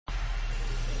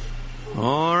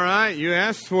All right, you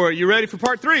asked for it. You ready for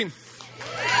part 3?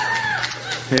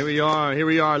 Here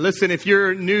we are. Listen, if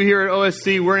you're new here at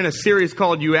OSC, we're in a series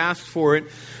called You Asked For It.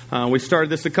 We started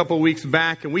this a couple weeks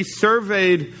back, and we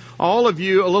surveyed all of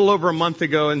you a little over a month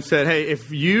ago and said, hey,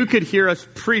 if you could hear us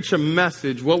preach a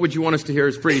message, what would you want us to hear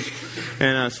us preach?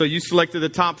 And so you selected the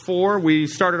top 4. We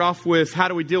started off with how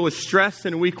do we deal with stress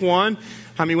in week 1.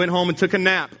 How many went home and took a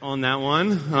nap on that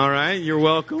one? All right, you're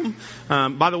welcome.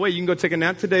 By the way, you can go take a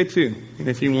nap today too,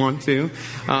 if you want to.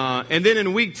 And then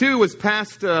in week 2 was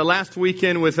last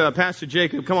weekend with Pastor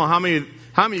Jacob. Come on, how many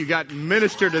of you got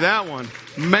ministered to that one?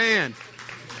 Man,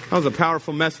 that was a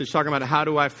powerful message talking about how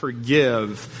do I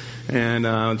forgive.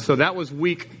 And so that was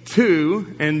week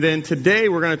 2. And then today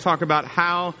we're going to talk about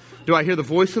how do I hear the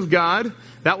voice of God.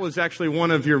 That was actually one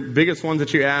of your biggest ones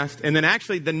that you asked. And then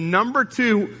actually the number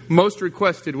 2 most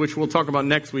requested, which we'll talk about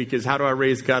next week, is how do I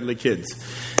raise godly kids?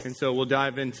 And so we'll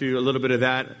dive into a little bit of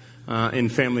that in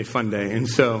Family Fun Day. And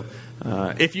so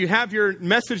if you have your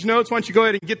message notes, why don't you go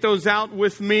ahead and get those out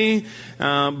with me.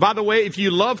 By the way, if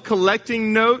you love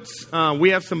collecting notes,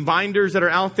 we have some binders that are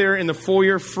out there in the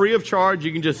foyer free of charge.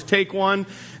 You can just take one.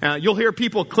 You'll hear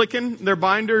people clicking their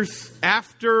binders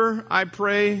after I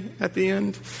pray at the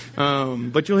end.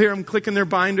 But you'll hear them clicking their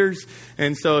binders.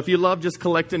 And so if you love just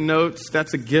collecting notes,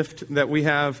 that's a gift that we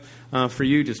have for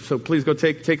you. So please go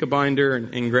take a binder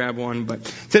and grab one. But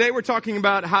today we're talking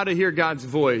about how to hear God's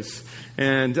voice.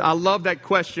 And I love that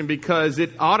question because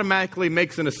it automatically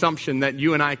makes an assumption that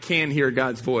you and I can hear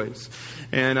God's voice.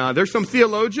 And there's some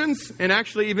theologians and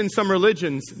actually even some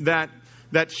religions that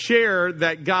share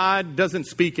that God doesn't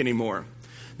speak anymore.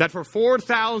 That for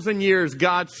 4,000 years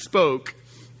God spoke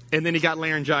and then he got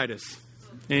laryngitis.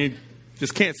 And he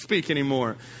just can't speak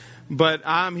anymore. But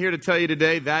I'm here to tell you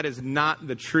today that is not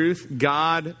the truth.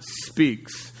 God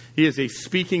speaks. He is a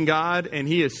speaking God, and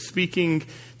he is speaking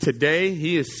today.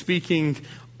 He is speaking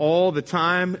all the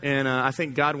time, and I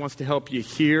think God wants to help you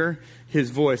hear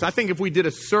his voice. I think if we did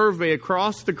a survey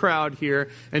across the crowd here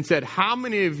and said, how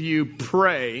many of you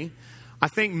pray? I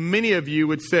think many of you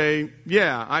would say,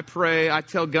 yeah, I pray. I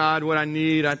tell God what I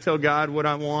need. I tell God what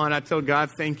I want. I tell God,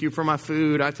 thank you for my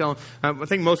food. I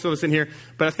think most of us in here.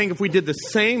 But I think if we did the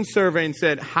same survey and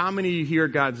said, how many of you hear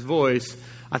God's voice?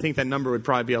 I think that number would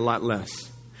probably be a lot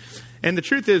less. And the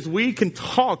truth is, we can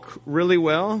talk really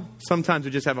well. Sometimes we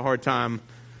just have a hard time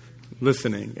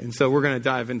listening. And so we're going to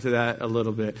dive into that a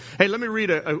little bit. Hey, let me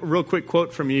read a real quick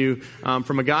quote from you,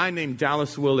 from a guy named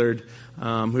Dallas Willard,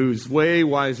 who's way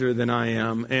wiser than I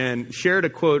am, and shared a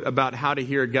quote about how to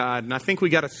hear God. And I think we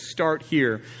got to start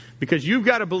here because you've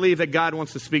got to believe that God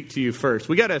wants to speak to you first.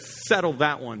 We got to settle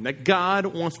that one, that God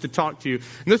wants to talk to you.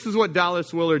 And this is what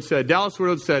Dallas Willard said. Dallas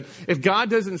Willard said, if God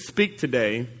doesn't speak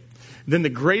today, then the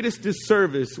greatest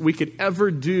disservice we could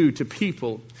ever do to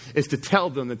people is to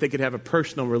tell them that they could have a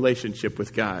personal relationship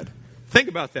with God. Think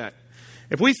about that.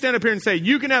 If we stand up here and say,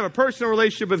 you can have a personal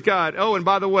relationship with God. Oh, and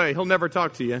by the way, he'll never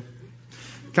talk to you.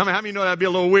 Come on, how many know that'd be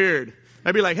a little weird?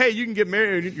 That'd be like, hey, you can get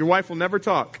married. Your wife will never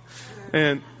talk.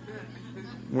 And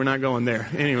we're not going there.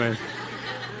 Anyway,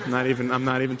 I'm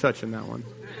not even touching that one.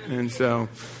 And so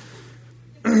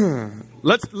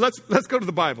let's go to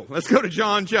the Bible. Let's go to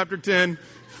John chapter 10.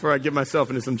 Before I get myself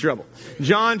into some trouble.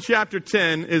 John chapter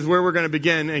 10 is where we're going to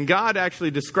begin. And God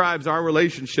actually describes our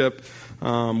relationship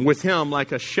with him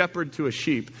like a shepherd to a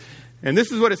sheep. And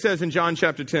this is what it says in John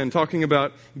chapter 10, talking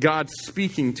about God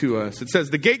speaking to us. It says,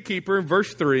 the gatekeeper,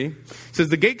 verse 3, says,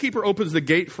 the gatekeeper opens the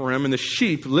gate for him, and the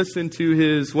sheep listen to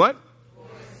his what?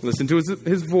 Voice. Listen to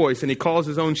his voice, and he calls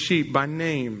his own sheep by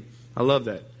name. I love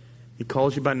that. He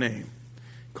calls you by name.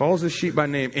 Calls his sheep by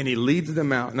name, and he leads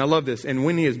them out. And I love this. And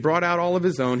when he has brought out all of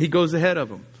his own, he goes ahead of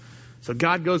them. So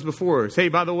God goes before us. Hey,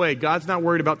 by the way, God's not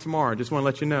worried about tomorrow. Just want to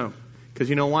let you know. Because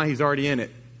you know why? He's already in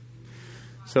it.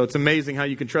 So it's amazing how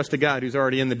you can trust a God who's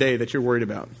already in the day that you're worried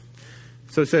about.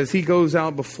 So it says he goes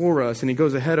out before us, and he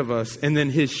goes ahead of us. And then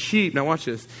his sheep, now watch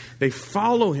this, they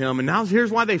follow him. And now here's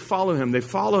why they follow him. They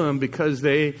follow him because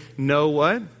they know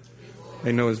what?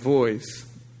 They know his voice.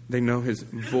 They know his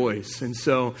voice. And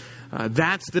so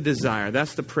that's the desire.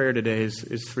 That's the prayer today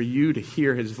is for you to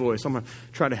hear his voice. I'm going to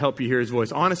try to help you hear his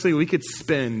voice. Honestly, we could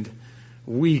spend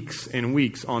weeks and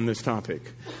weeks on this topic.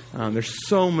 There's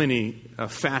so many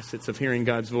facets of hearing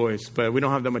God's voice, but we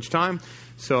don't have that much time.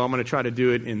 So I'm going to try to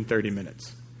do it in 30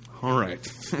 minutes. All right.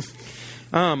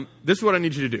 This is what I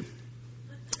need you to do.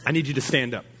 I need you to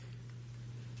stand up.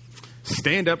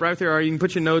 Stand up right there. You can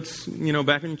put your notes,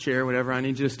 back in your chair, whatever. I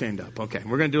need you to stand up. Okay,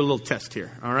 we're going to do a little test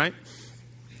here. All right.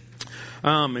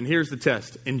 And here's the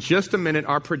test. In just a minute,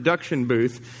 our production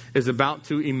booth is about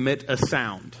to emit a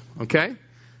sound. Okay.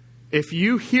 if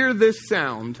you hear this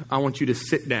sound, I want you to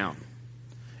sit down.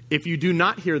 If you do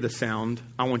not hear the sound,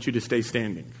 I want you to stay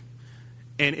standing.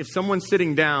 And if someone's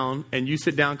sitting down and you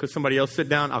sit down because somebody else sit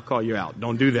down, I'll call you out.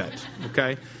 Don't do that,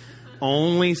 okay?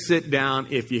 Only sit down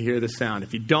if you hear the sound.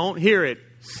 If you don't hear it,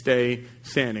 stay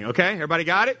standing, okay? Everybody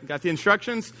got it? Got the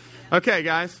instructions? Okay,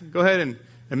 guys, go ahead and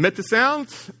emit the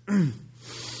sounds. All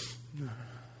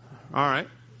right.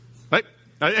 Wait,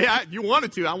 you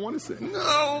wanted to. I want to say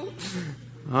no.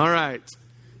 All right.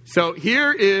 So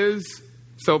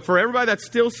so for everybody that's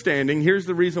still standing, here's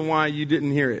the reason why you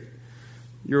didn't hear it.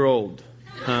 You're old.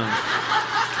 You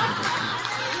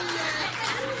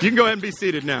can go ahead and be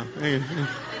seated now. You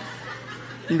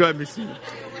can go ahead and be seated.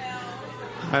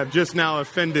 I have just now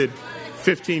offended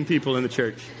 15 people in the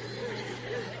church.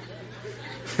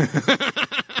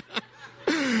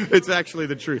 It's actually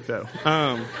the truth, though.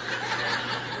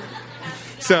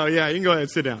 So, yeah, you can go ahead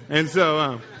and sit down. And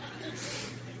so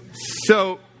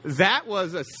that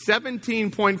was a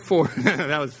 17.4.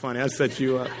 That was funny. I set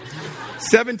you up.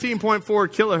 17.4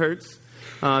 kilohertz.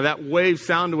 That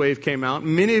sound wave came out.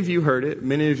 Many of you heard it.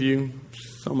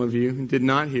 Some of you did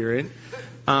not hear it.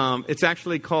 It's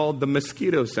actually called the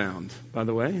mosquito sound, by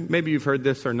the way. Maybe you've heard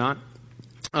this or not.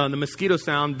 The mosquito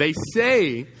sound, they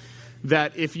say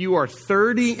that if you are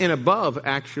 30 and above,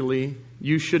 actually,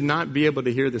 you should not be able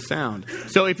to hear the sound.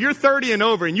 So if you're 30 and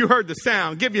over and you heard the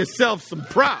sound, give yourself some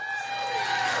props.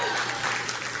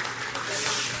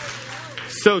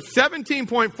 So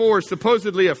 17.4 is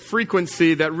supposedly a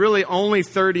frequency that really only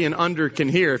 30 and under can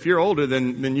hear. If you're older,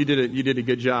 then you did a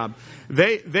good job.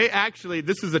 They actually,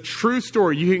 this is a true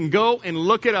story. You can go and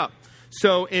look it up.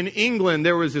 So in England,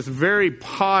 there was this very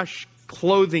posh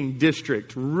clothing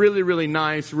district, really, really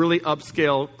nice, really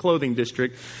upscale clothing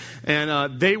district. And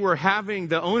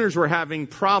the owners were having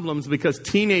problems because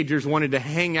teenagers wanted to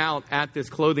hang out at this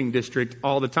clothing district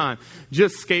all the time.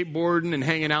 Just skateboarding and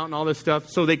hanging out and all this stuff.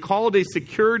 So they called a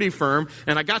security firm,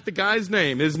 and I got the guy's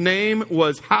name. His name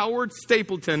was Howard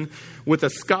Stapleton with a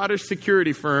Scottish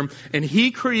security firm, and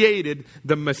he created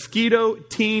the mosquito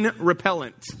teen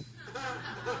repellent.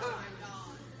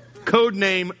 Code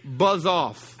name Buzz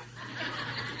Off.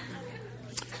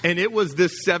 And it was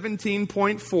this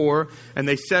 17.4, and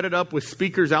they set it up with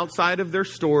speakers outside of their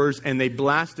stores, and they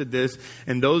blasted this.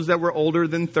 And those that were older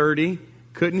than 30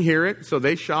 couldn't hear it, so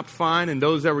they shopped fine. And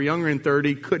those that were younger than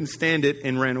 30 couldn't stand it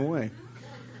and ran away.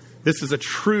 This is a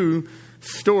true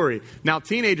story. Now,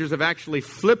 teenagers have actually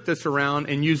flipped this around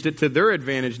and used it to their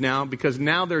advantage now, because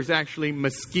now there's actually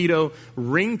mosquito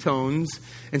ringtones.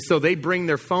 And so they bring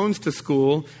their phones to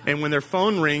school, and when their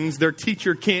phone rings, their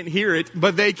teacher can't hear it,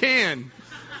 but they can.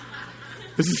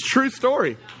 This is a true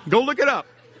story. Go look it up.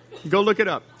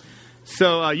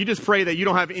 So you just pray that you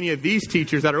don't have any of these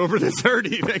teachers that are over the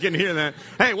 30 that can hear that.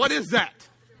 Hey, what is that?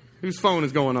 Whose phone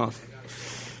is going off?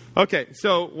 Okay,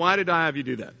 so why did I have you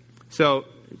do that? So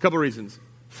a couple reasons.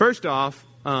 First off,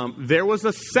 there was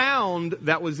a sound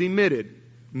that was emitted.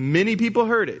 Many people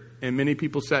heard it, and many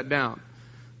people sat down.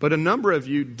 But a number of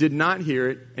you did not hear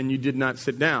it, and you did not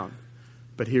sit down.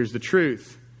 But here's the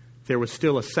truth. There was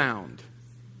still a sound.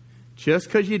 Just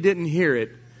because you didn't hear it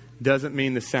doesn't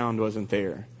mean the sound wasn't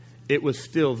there. It was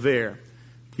still there.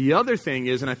 The other thing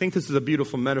is, and I think this is a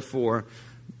beautiful metaphor,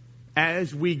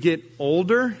 as we get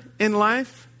older in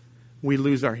life, we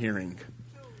lose our hearing.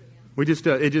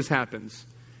 It just happens.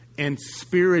 And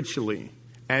spiritually,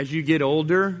 as you get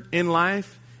older in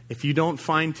life, if you don't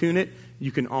fine-tune it,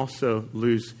 you can also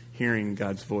lose hearing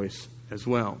God's voice as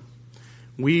well.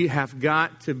 We have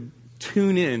got to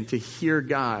tune in to hear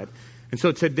God. And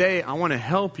so today, I want to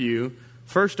help you,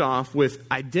 first off, with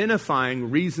identifying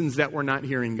reasons that we're not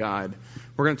hearing God.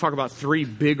 We're going to talk about 3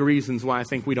 big reasons why I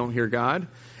think we don't hear God.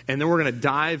 And then we're going to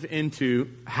dive into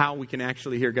how we can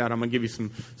actually hear God. I'm going to give you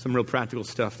some real practical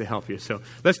stuff to help you. So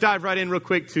let's dive right in real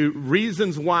quick to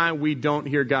reasons why we don't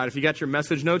hear God. If you got your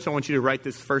message notes, I want you to write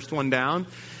this first one down.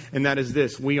 And that is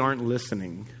this: we aren't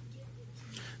listening.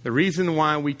 The reason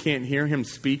why we can't hear him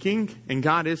speaking, and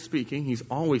God is speaking, he's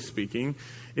always speaking,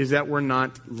 is that we're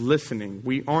not listening.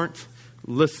 We aren't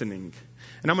listening.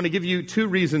 And I'm going to give you 2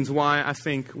 reasons why I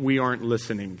think we aren't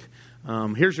listening.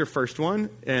 Here's your first one,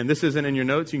 and this isn't in your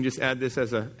notes. You can just add this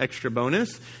as an extra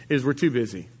bonus, is we're too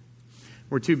busy.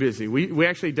 We're too busy. We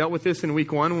actually dealt with this in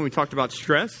week 1 when we talked about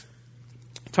stress.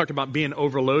 Talked about being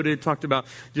overloaded. Talked about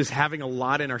just having a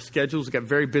lot in our schedules. We've got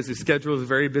very busy schedules,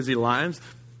 very busy lives.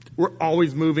 We're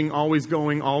always moving, always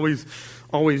going, always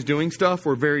doing stuff.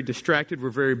 We're very distracted. We're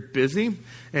very busy.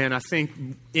 And I think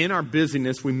in our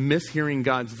busyness, we miss hearing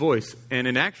God's voice. And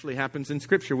it actually happens in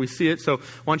Scripture. We see it. So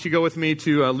why don't you go with me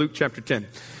to Luke chapter 10.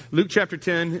 Luke chapter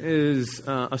 10 is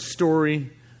a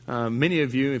story Many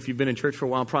of you, if you've been in church for a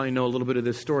while, probably know a little bit of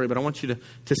this story, but I want you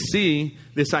to see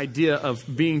this idea of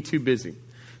being too busy.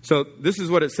 So this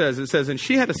is what it says. It says, and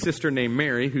she had a sister named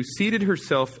Mary who seated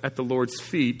herself at the Lord's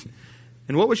feet.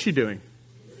 And what was she doing?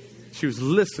 She was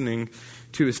listening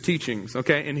to his teachings.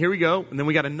 Okay, and here we go. And then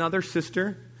we got another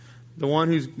sister, the one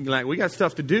who's like, we got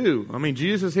stuff to do. I mean,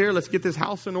 Jesus is here. Let's get this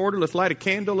house in order. Let's light a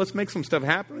candle. Let's make some stuff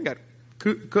happen. We got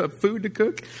food to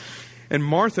cook. And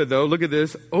Martha, though, look at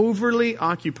this, overly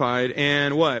occupied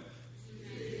and what?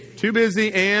 Too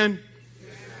busy and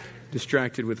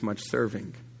distracted with much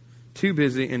serving. Too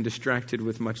busy and distracted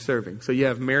with much serving. So you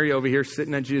have Mary over here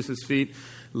sitting at Jesus' feet,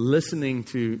 listening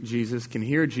to Jesus, can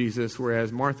hear Jesus,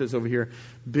 whereas Martha's over here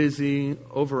busy,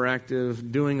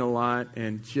 overactive, doing a lot,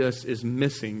 and just is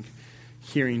missing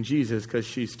hearing Jesus because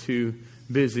she's too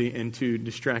busy and too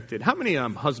distracted. How many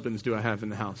husbands do I have in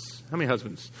the house? How many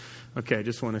husbands? Okay, I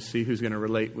just want to see who's going to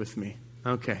relate with me.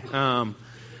 Okay.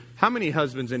 How many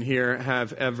husbands in here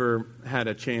have ever had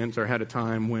a chance or had a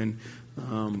time when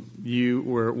you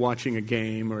were watching a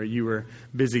game or you were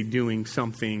busy doing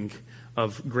something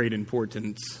of great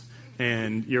importance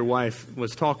and your wife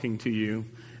was talking to you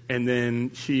and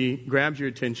then she grabbed your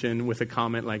attention with a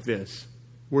comment like this?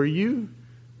 Were you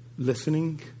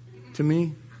listening to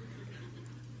me?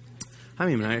 How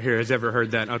many right here has ever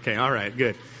heard that? Okay, all right,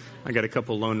 good. I got a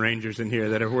couple Lone Rangers in here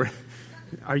that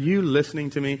are you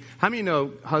listening to me? How many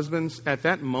know, husbands, at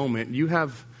that moment, you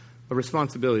have a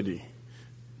responsibility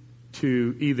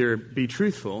to either be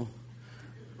truthful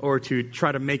or to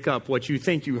try to make up what you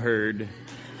think you heard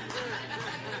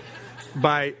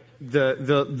by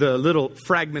the little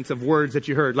fragments of words that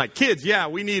you heard. Like kids, yeah,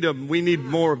 we need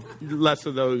less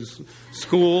of those.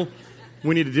 School,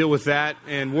 we need to deal with that.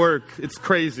 And work, it's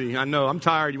crazy. I know, I'm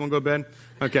tired. You want to go to bed?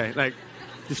 Okay, like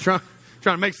just trying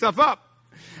to make stuff up.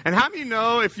 And how many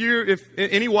know if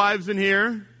any wives in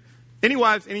here, any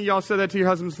of y'all said that to your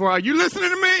husbands before? Are you listening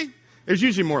to me? It's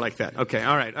usually more like that. Okay,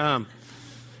 all right.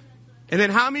 And then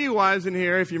how many wives in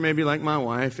here, if you're maybe like my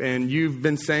wife, and you've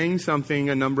been saying something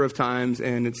a number of times,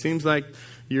 and it seems like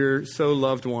your so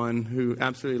loved one who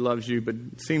absolutely loves you, but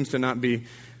seems to not be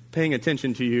paying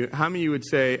attention to you, how many of you would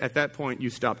say at that point you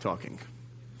stop talking?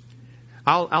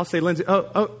 I'll say, Lindsay,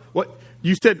 what?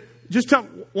 You said, just tell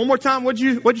one more time, what'd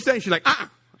you say? She's like,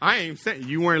 I ain't saying,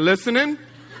 you weren't listening?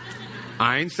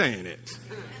 I ain't saying it.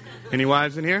 Any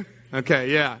wives in here?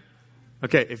 Okay, yeah.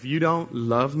 Okay, if you don't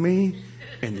love me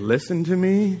and listen to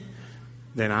me,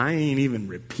 then I ain't even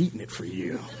repeating it for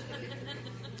you.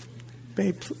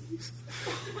 Babe, please.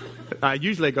 I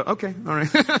usually go, okay, all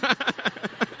right.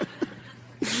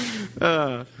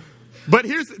 But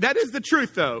that is the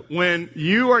truth, though. When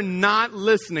you are not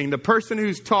listening, the person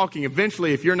who's talking,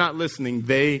 eventually, if you're not listening,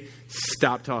 they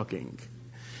stop talking.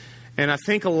 And I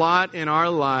think a lot in our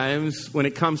lives, when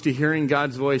it comes to hearing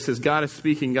God's voice, is God is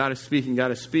speaking, God is speaking,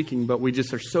 God is speaking, but we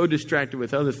just are so distracted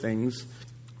with other things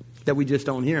that we just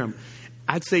don't hear Him.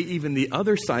 I'd say even the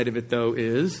other side of it, though,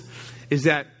 is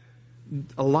that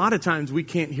a lot of times we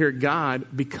can't hear God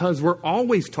because we're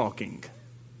always talking.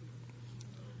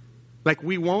 Like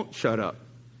we won't shut up.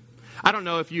 I don't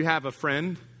know if you have a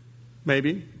friend,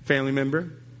 maybe, family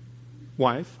member,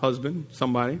 wife, husband,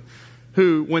 somebody,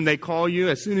 who, when they call you,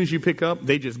 as soon as you pick up,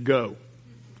 they just go.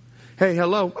 Hey,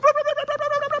 hello.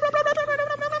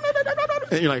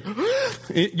 And you're like,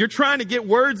 you're trying to get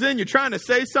words in, you're trying to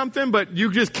say something, but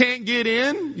you just can't get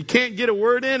in. You can't get a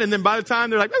word in. And then by the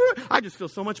time they're like, I just feel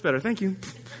so much better. Thank you.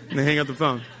 And they hang up the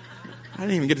phone. I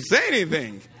didn't even get to say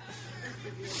anything.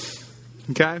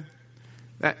 Okay?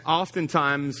 That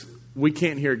oftentimes we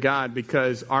can't hear God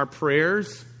because our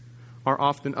prayers are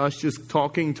often us just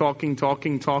talking. And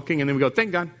then we go,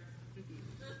 thank God.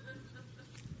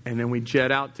 And then we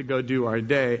jet out to go do our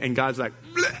day. And God's like,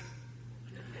 bleh.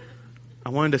 I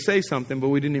wanted to say something, but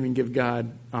we didn't even give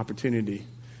God opportunity,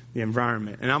 the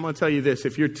environment. And I'm going to tell you this.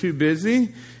 If you're too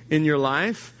busy in your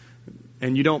life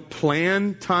and you don't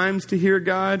plan times to hear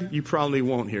God, you probably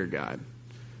won't hear God.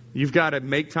 You've got to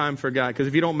make time for God. Because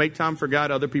if you don't make time for God,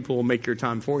 other people will make your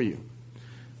time for you.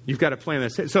 You've got to plan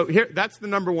this. So here, that's the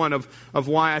number one of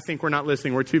why I think we're not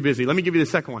listening. We're too busy. Let me give you the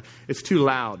second one. It's too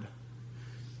loud.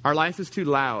 Our life is too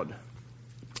loud.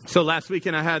 So last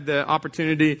weekend I had the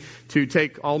opportunity to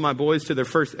take all my boys to their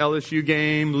first LSU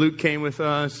game. Luke came with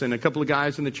us and a couple of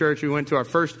guys in the church. We went to our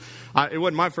first, it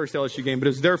wasn't my first LSU game, but it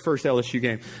was their first LSU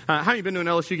game. How have you been to an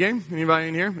LSU game? Anybody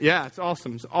in here? Yeah, it's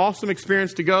awesome. It's an awesome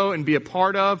experience to go and be a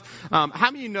part of. How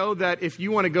many of you know that if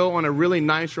you want to go on a really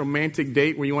nice romantic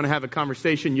date where you want to have a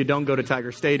conversation, you don't go to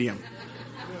Tiger Stadium?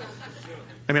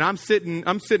 I mean, I'm sitting,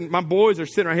 my boys are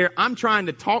sitting right here. I'm trying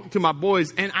to talk to my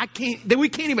boys and we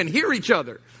can't even hear each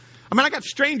other. I mean, I got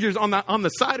strangers on the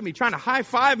side of me trying to high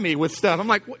five me with stuff. I'm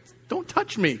like, what? Don't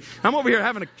touch me. I'm over here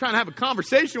trying to have a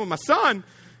conversation with my son.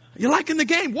 You liking the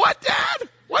game? What, Dad?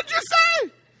 What'd you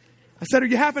say? I said, are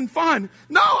you having fun?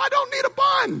 No, I don't need a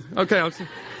bun. Okay, I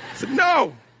said,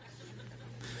 no.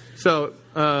 So,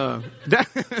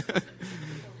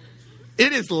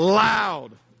 it is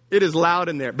loud. It is loud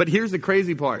in there. But here's the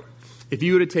crazy part. If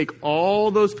you were to take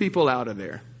all those people out of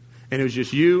there, and it was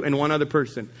just you and one other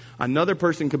person, another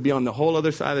person could be on the whole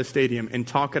other side of the stadium and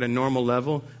talk at a normal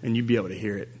level, and you'd be able to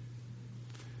hear it.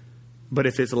 But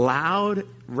if it's loud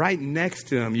right next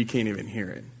to them, you can't even hear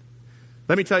it.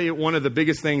 Let me tell you, one of the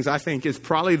biggest things I think is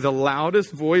probably the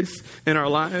loudest voice in our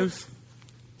lives.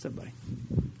 What's up, buddy?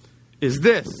 Is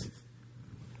this.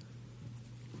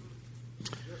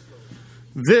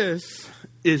 This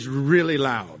is really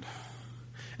loud.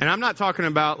 And I'm not talking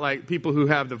about like people who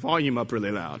have the volume up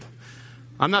really loud.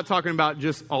 I'm not talking about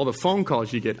just all the phone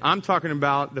calls you get. I'm talking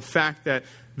about the fact that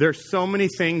there's so many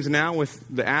things now with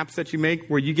the apps that you make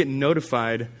where you get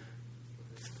notified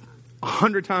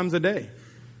 100 times a day.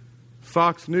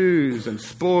 Fox News and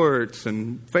sports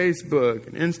and Facebook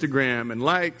and Instagram and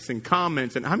likes and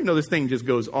comments. And how many know this thing just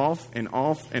goes off and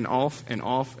off and off and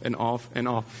off and off and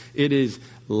off? It is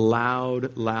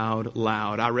loud, loud,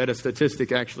 loud. I read a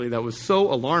statistic actually that was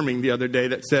so alarming the other day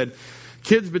that said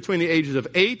kids between the ages of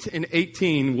 8 and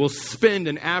 18 will spend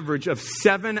an average of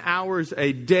 7 hours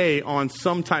a day on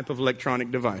some type of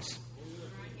electronic device.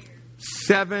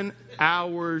 7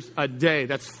 hours a day.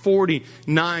 That's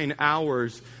 49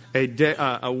 hours a day,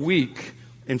 a week,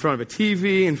 in front of a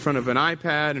TV, in front of an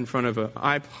iPad, in front of an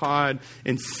iPod,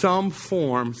 in some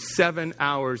form, 7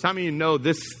 hours. How many of you know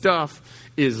this stuff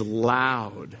is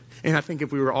loud? And I think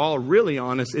if we were all really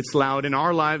honest, it's loud in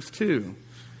our lives too.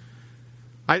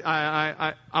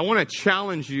 I want to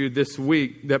challenge you this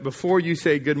week that before you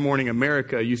say good morning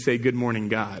America, you say good morning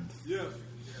God. Yes.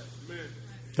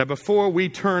 That before we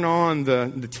turn on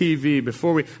the TV,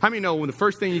 how many know when the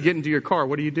first thing you get into your car,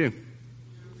 what do?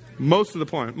 Most of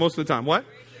the time. What?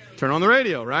 Turn on the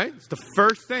radio, right? It's the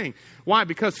first thing. Why?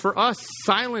 Because for us,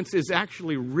 silence is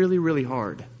actually really, really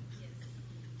hard.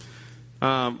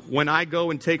 When I go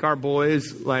and take our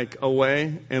boys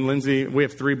away, and Lindsay, we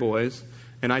have 3 boys,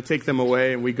 and I take them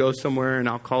away and we go somewhere and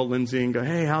I'll call Lindsay and go,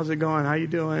 hey, how's it going? How you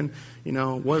doing? You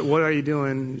know, what are you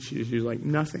doing? She's like,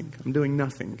 nothing. I'm doing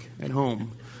nothing at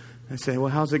home. I say,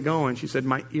 well, how's it going? She said,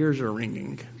 my ears are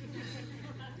ringing.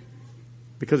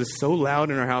 Because it's so loud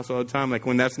in our house all the time. Like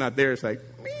when that's not there, it's like,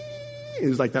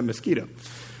 it's like that mosquito.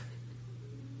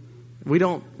 We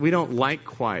don't like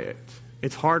quiet.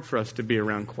 It's hard for us to be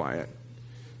around quiet.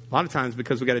 A lot of times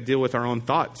because we got to deal with our own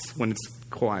thoughts when it's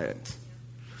quiet.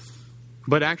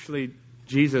 But actually,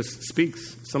 Jesus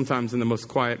speaks sometimes in the most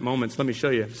quiet moments. Let me show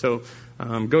you. So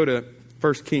go to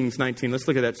 1 Kings 19. Let's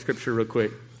look at that scripture real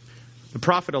quick. The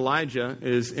prophet Elijah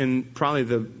is in probably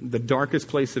the darkest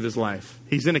place of his life.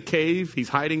 He's in a cave. He's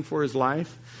hiding for his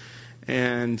life.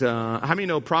 And how many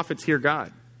know prophets hear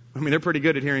God? I mean, they're pretty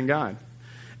good at hearing God.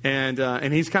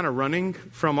 And he's kind of running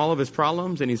from all of his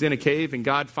problems. And he's in a cave. And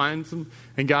God finds him.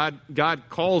 And God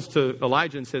calls to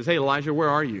Elijah and says, hey, Elijah, where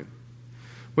are you?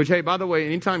 Which, hey, by the way,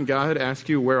 anytime God asks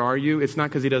you, where are you? It's not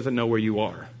because he doesn't know where you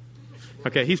are.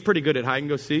 Okay, he's pretty good at hide and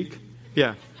go seek.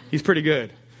 Yeah, he's pretty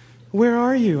good. Where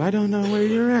are you? I don't know where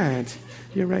you're at.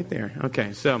 You're right there.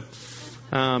 Okay, so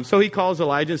he calls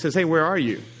Elijah and says, hey, where are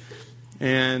you?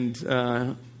 And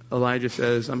Elijah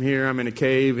says, I'm here. I'm in a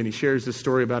cave. And he shares this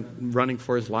story about running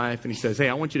for his life. And he says, hey,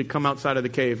 I want you to come outside of the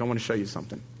cave. I want to show you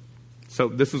something. So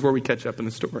this is where we catch up in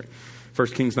the story. 1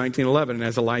 Kings 19:11. And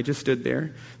as Elijah stood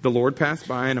there, the Lord passed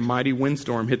by and a mighty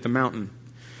windstorm hit the mountain.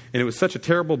 And it was such a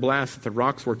terrible blast that the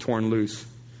rocks were torn loose.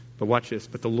 But watch this.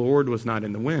 But the Lord was not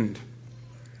in the wind.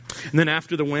 And then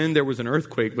after the wind, there was an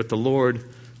earthquake, but the Lord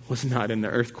was not in the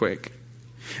earthquake.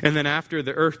 And then after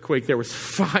the earthquake, there was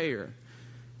fire,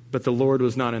 but the Lord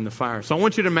was not in the fire. So I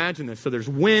want you to imagine this. So there's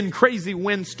wind, crazy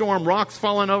windstorm, rocks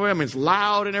falling over him. It's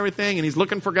loud and everything, and he's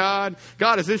looking for God.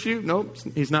 God, is this you? Nope,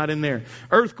 he's not in there.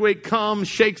 Earthquake comes,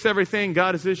 shakes everything.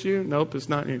 God, is this you? Nope, it's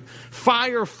not you.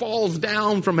 Fire falls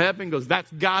down from heaven, goes,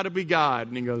 that's got to be God.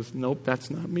 And he goes, nope,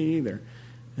 that's not me either.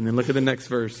 And then look at the next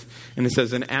verse. And it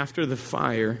says, and after the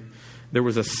fire, there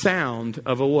was a sound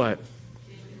of a what?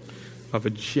 Of a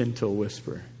gentle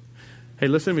whisper. Hey,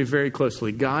 listen to me very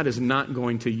closely. God is not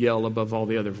going to yell above all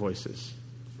the other voices.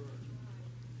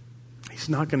 He's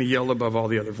not going to yell above all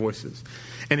the other voices.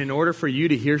 And in order for you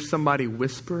to hear somebody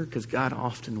whisper, because God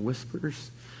often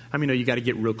whispers, I mean, you got to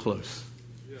get real close.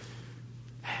 Yeah.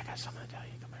 Hey, I got something to tell you.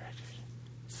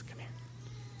 Come here.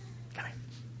 Come here.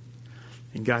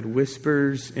 And God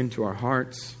whispers into our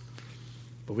hearts.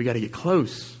 But we got to get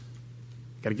close.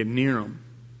 Got to get near Him.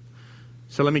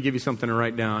 So let me give you something to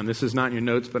write down. This is not in your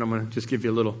notes, but I'm going to just give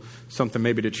you a little something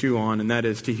maybe to chew on, and that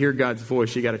is to hear God's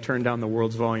voice, you got to turn down the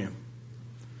world's volume.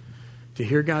 To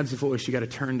hear God's voice, you got to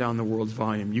turn down the world's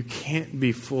volume. You can't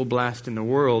be full blast in the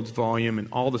world's volume and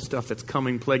all the stuff that's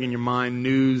coming, plaguing your mind,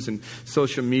 news and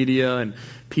social media and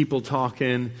people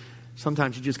talking.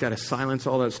 Sometimes you just got to silence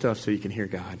all that stuff so you can hear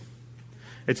God.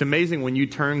 It's amazing when you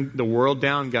turn the world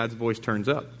down, God's voice turns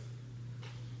up.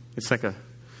 It's like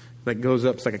that goes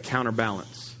up, it's like a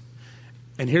counterbalance.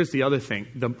 And here's the other thing.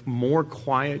 The more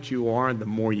quiet you are, the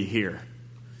more you hear.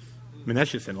 I mean, that's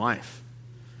just in life.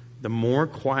 The more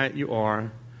quiet you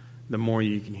are, the more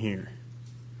you can hear.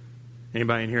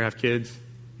 Anybody in here have kids?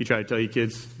 You try to tell your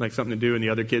kids like something to do and the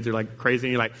other kids are like crazy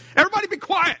and you're like, everybody be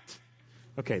quiet.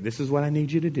 Okay, this is what I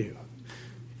need you to do. You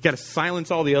got to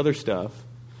silence all the other stuff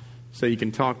so you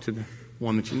can talk to the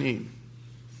one that you need.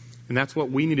 And that's what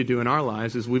we need to do in our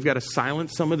lives is we've got to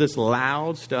silence some of this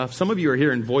loud stuff. Some of you are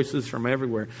hearing voices from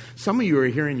everywhere. Some of you are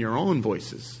hearing your own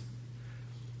voices.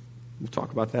 We'll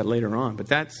talk about that later on. But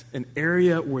that's an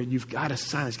area where you've got to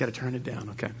silence, got to turn it down.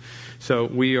 Okay. So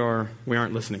we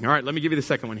aren't listening. All right, let me give you the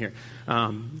second one here.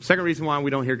 Second reason why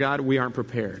we don't hear God, we aren't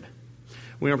prepared.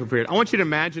 We aren't prepared. I want you to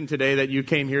imagine today that you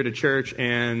came here to church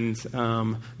and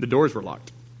the doors were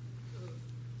locked.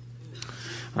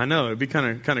 I know, it'd be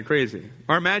kind of crazy.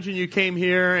 Or imagine you came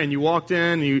here and you walked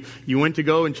in, you went to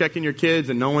go and check in your kids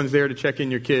and no one's there to check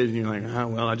in your kids. And you're like, oh,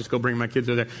 well, I'll just go bring my kids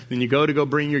over there. Then you go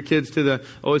bring your kids to the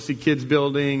OSC Kids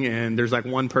building and there's like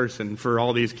one person for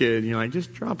all these kids. And you're like,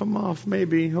 just drop them off,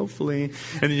 maybe, hopefully.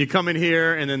 And then you come in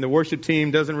here and then the worship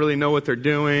team doesn't really know what they're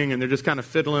doing and they're just kind of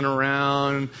fiddling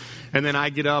around. And then I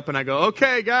get up and I go,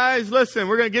 okay, guys, listen,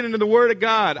 we're going to get into the Word of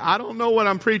God. I don't know what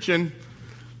I'm preaching.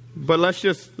 But let's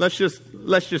just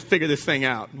figure this thing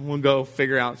out. We'll go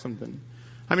figure out something.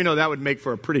 I mean, no, that would make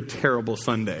for a pretty terrible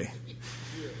Sunday.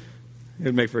 It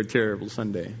would make for a terrible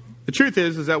Sunday. The truth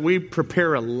is that we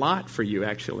prepare a lot for you,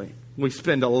 actually. We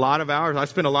spend a lot of hours. I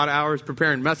spend a lot of hours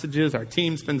preparing messages. Our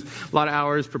team spends a lot of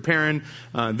hours preparing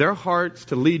their hearts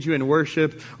to lead you in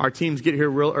worship. Our teams get here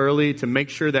real early to make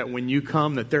sure that when you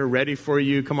come, that they're ready for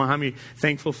you. Come on, how many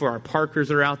thankful for our Parkers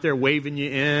that are out there waving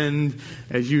you in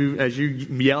as you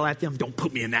yell at them, don't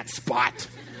put me in that spot.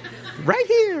 Right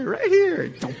here.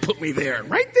 Don't put me there.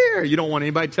 Right there. You don't want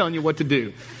anybody telling you what to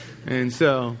do. And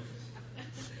so,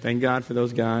 thank God for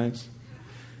those guys.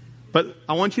 But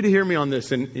I want you to hear me on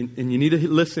this, and you need to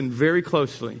listen very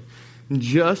closely.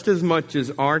 Just as much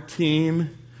as our team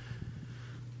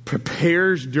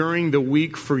prepares during the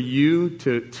week for you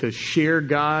to share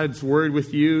God's Word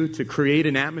with you, to create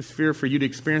an atmosphere for you to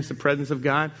experience the presence of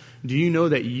God, do you know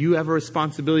that you have a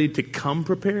responsibility to come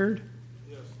prepared?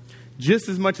 Yes. Just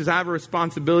as much as I have a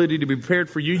responsibility to be prepared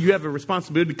for you, you have a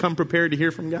responsibility to come prepared to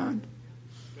hear from God.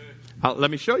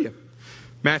 Let me show you.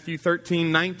 Matthew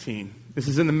 13:19. This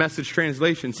is in the Message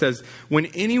translation. It says, when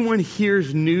anyone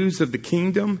hears news of the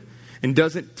kingdom and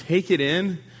doesn't take it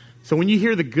in. So when you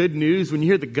hear the good news, when you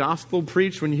hear the gospel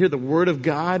preached, when you hear the word of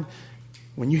God,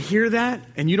 when you hear that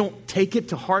and you don't take it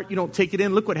to heart, you don't take it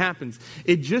in, look what happens.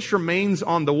 It just remains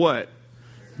on the what?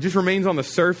 It just remains on the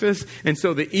surface. And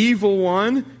so the evil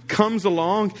one comes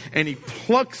along and he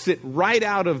plucks it right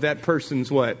out of that person's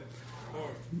what?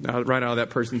 Right out of that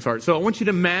person's heart. So I want you to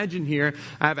imagine here,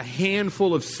 I have a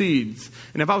handful of seeds.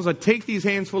 And if I was to take these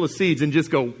handful of seeds and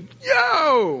just go,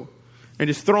 yo, and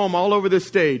just throw them all over this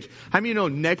stage. How many of you know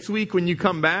next week when you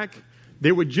come back,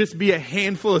 there would just be a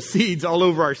handful of seeds all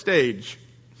over our stage.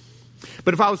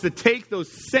 But if I was to take those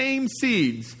same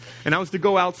seeds and I was to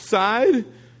go outside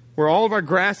where all of our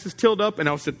grass is tilled up and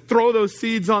I was to throw those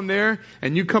seeds on there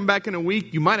and you come back in a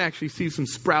week, you might actually see some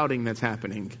sprouting that's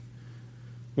happening.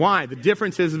 Why? The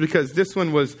difference is because this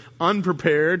one was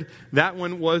unprepared. That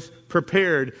one was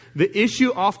prepared. The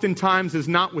issue oftentimes is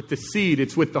not with the seed.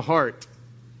 It's with the heart.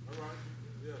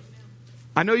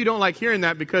 I know you don't like hearing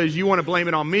that because you want to blame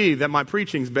it on me that my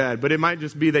preaching's bad. But it might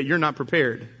just be that you're not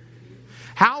prepared.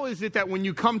 How is it that when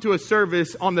you come to a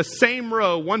service on the same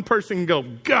row, one person can go,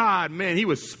 God, man, he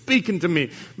was speaking to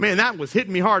me. Man, that was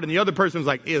hitting me hard. And the other person was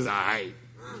like, is I?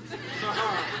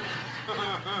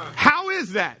 How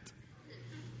is that?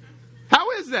 How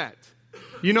is that?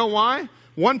 You know why?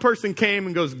 One person came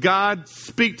and goes, God,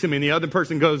 speak to me. And the other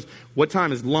person goes, what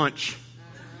time is lunch?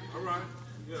 All right.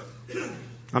 Yeah.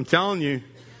 I'm telling you,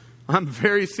 I'm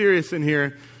very serious in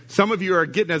here. Some of you are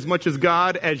getting as much as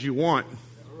God as you want.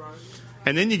 All right.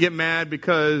 And then you get mad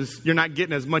because you're not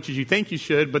getting as much as you think you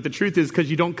should. But the truth is because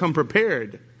you don't come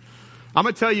prepared. I'm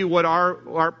going to tell you what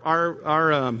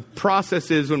our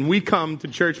process is when we come to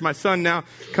church. My son now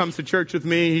comes to church with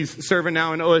me. He's serving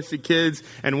now in OSC Kids.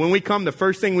 And when we come, the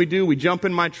first thing we do, we jump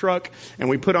in my truck and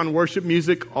we put on worship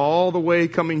music all the way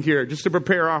coming here just to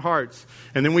prepare our hearts.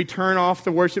 And then we turn off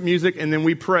the worship music and then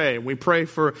we pray.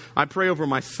 I pray over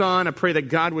my son. I pray that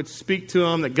God would speak to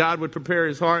him, that God would prepare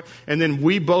his heart. And then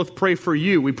we both pray for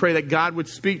you. We pray that God would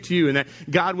speak to you and that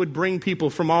God would bring people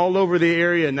from all over the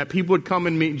area and that people would come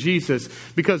and meet Jesus.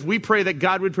 Because we pray that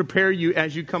God would prepare you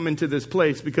as you come into this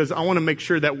place, because I want to make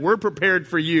sure that we're prepared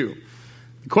for you.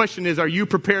 The question is, are you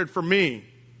prepared for me?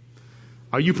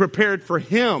 Are you prepared for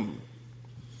him?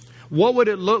 What would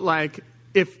it look like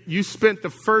if you spent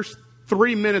the first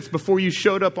 3 minutes before you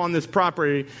showed up on this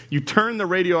property, you turned the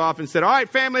radio off and said, all right,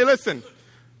 family, listen,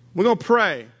 we're going to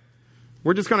pray.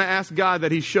 We're just going to ask God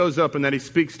that he shows up and that he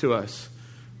speaks to us.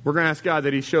 We're going to ask God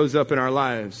that he shows up in our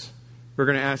lives. We're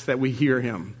going to ask that we hear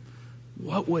him.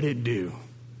 What would it do?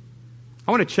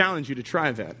 I want to challenge you to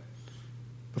try that.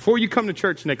 Before you come to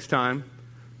church next time,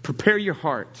 prepare your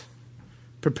heart.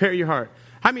 Prepare your heart.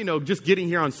 How many know just getting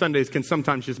here on Sundays can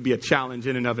sometimes just be a challenge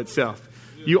in and of itself?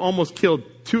 You almost killed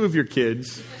 2 of your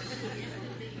kids.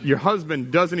 Your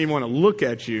husband doesn't even want to look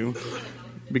at you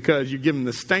because you give him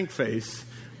the stank face.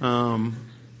 How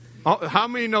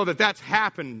many know that that's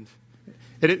happened?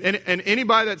 And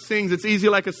anybody that sings "It's Easy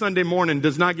Like a Sunday Morning"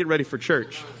 does not get ready for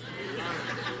church.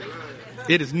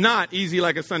 It is not easy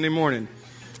like a Sunday morning.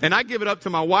 And I give it up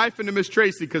to my wife and to Miss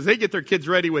Tracy because they get their kids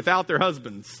ready without their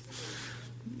husbands.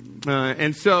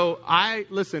 And so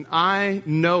I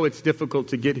know it's difficult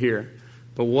to get here.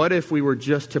 But what if we were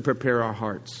just to prepare our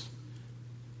hearts?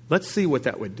 Let's see what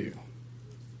that would do.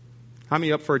 How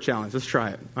many up for a challenge? Let's try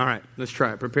it. All right, let's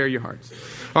try it. Prepare your hearts.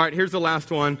 All right, here's the last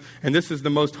one. And this is the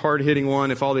most hard-hitting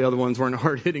one. If all the other ones weren't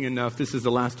hard-hitting enough, this is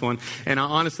the last one. And I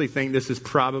honestly think this is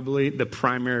probably the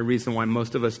primary reason why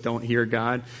most of us don't hear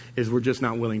God, is we're just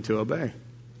not willing to obey.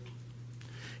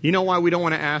 You know why we don't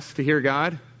want to ask to hear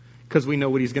God? Because we know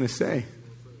what he's going to say.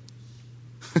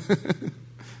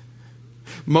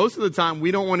 Most of the time,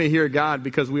 we don't want to hear God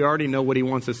because we already know what he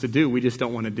wants us to do. We just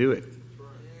don't want to do it.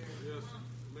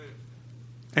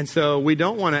 And so we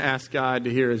don't want to ask God to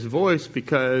hear his voice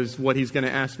because what he's going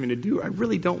to ask me to do, I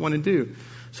really don't want to do.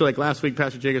 So like last week,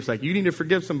 Pastor Jacob's like, you need to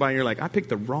forgive somebody. You're like, I picked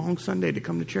the wrong Sunday to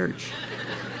come to church.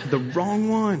 The wrong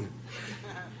one.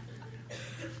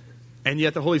 And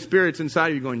yet the Holy Spirit's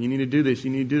inside of you going, you need to do this,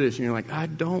 you need to do this. And you're like, I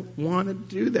don't want to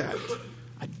do that.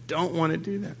 I don't want to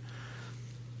do that.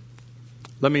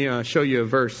 Let me show you a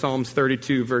verse. Psalms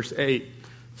 32, verse 8.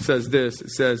 Says this.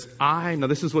 It says,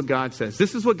 this is what God says.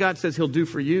 This is what God says he'll do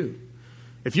for you.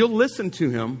 If you'll listen to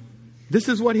him, this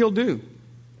is what he'll do.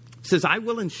 It says, I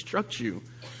will instruct you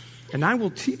and I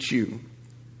will teach you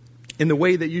in the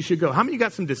way that you should go. How many of you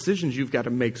got some decisions you've got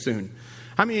to make soon?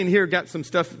 How many in here got some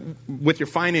stuff with your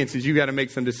finances? You got to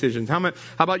make some decisions. How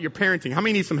about your parenting? How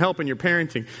many need some help in your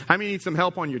parenting? How many need some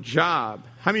help on your job?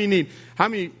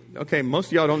 Okay, most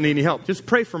of y'all don't need any help. Just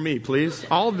pray for me, please.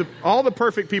 All the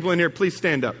perfect people in here, please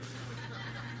stand up.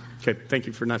 Okay, thank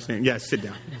you for not standing. Yeah, sit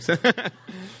down.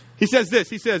 He says this.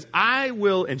 He says, I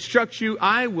will instruct you.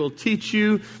 I will teach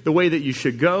you the way that you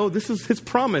should go. This is his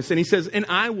promise. And he says, and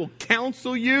I will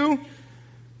counsel you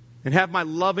and have my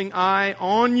loving eye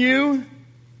on you.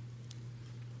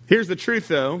 Here's the truth,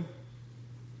 though.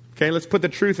 Okay, let's put the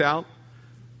truth out.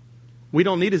 We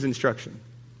don't need his instruction.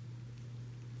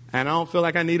 And I don't feel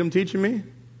like I need him teaching me.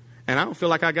 And I don't feel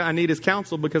like I need his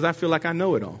counsel because I feel like I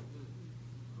know it all.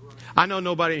 I know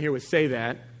nobody in here would say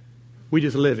that. We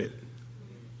just live it.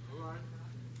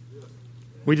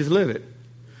 We just live it.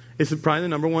 This is probably the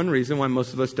number one reason why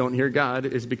most of us don't hear God,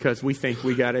 is because we think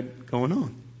we got it going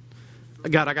on.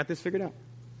 God, I got this figured out.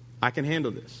 I can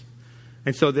handle this.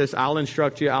 And so this, I'll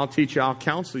instruct you, I'll teach you, I'll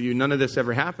counsel you. None of this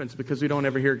ever happens because we don't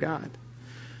ever hear God.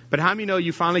 But how many know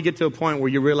you finally get to a point where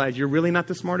you realize you're really not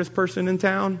the smartest person in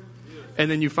town? And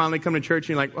then you finally come to church and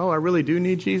you're like, oh, I really do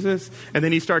need Jesus. And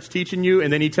then he starts teaching you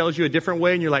and then he tells you a different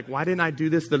way. And you're like, why didn't I do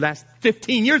this the last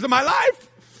 15 years of my life?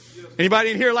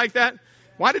 Anybody in here like that?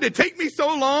 Why did it take me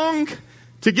so long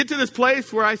to get to this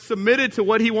place where I submitted to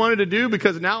what he wanted to do?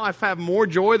 Because now I have more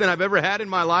joy than I've ever had in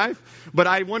my life. But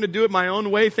I wanted to do it my own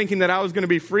way, thinking that I was going to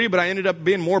be free. But I ended up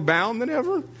being more bound than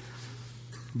ever.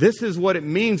 This is what it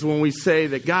means when we say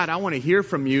that, God, I want to hear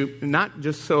from you, not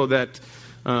just so that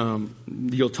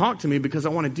you'll talk to me, because I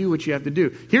want to do what you have to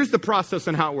do. Here's the process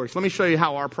and how it works. Let me show you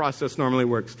how our process normally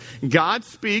works. God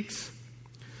speaks.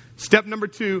 Step number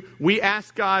 2, we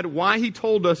ask God why he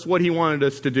told us what he wanted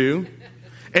us to do.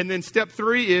 And then step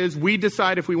 3 is we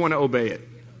decide if we want to obey it.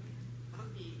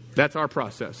 That's our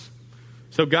process.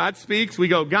 So God speaks. We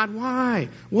go, God, why?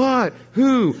 What?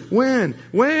 Who? When?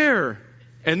 Where?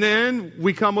 And then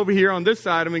we come over here on this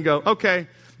side and we go, okay,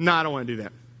 no, I don't want to do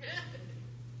that.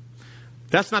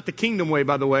 That's not the kingdom way,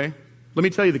 by the way. Let me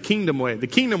tell you the kingdom way. The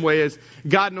kingdom way is,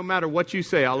 God, no matter what you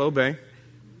say, I'll obey.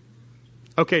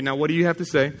 Okay, now what do you have to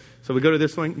say? So we go to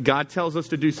this one. God tells us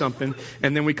to do something.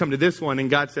 And then we come to this one and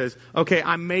God says, okay,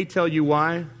 I may tell you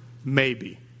why.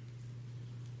 Maybe.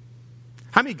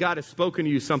 How many God has spoken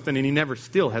to you something and he never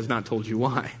still has not told you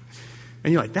why?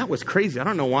 And you're like, that was crazy. I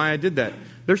don't know why I did that.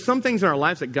 There's some things in our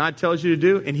lives that God tells you to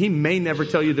do and he may never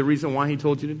tell you the reason why he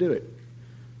told you to do it.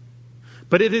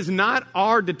 But it is not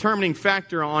our determining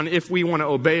factor on if we want to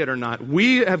obey it or not.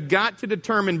 We have got to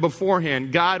determine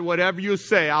beforehand, God, whatever you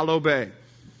say, I'll obey.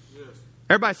 Yes.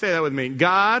 Everybody say that with me.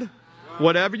 God,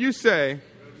 whatever you say,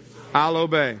 I'll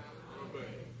obey.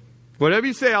 Whatever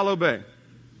you say, I'll obey.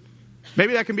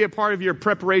 Maybe that can be a part of your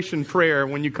preparation prayer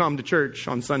when you come to church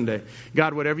on Sunday.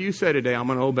 God, whatever you say today, I'm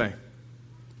going to obey.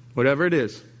 Whatever it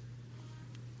is.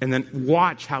 And then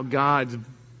watch how God's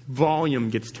volume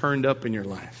gets turned up in your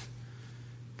life.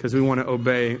 Because we want to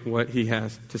obey what he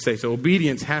has to say. So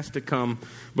obedience has to come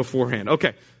beforehand.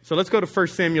 Okay, so let's go to 1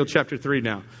 Samuel chapter 3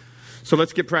 now. So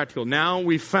let's get practical. Now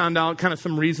we've found out kind of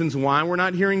some reasons why we're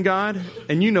not hearing God.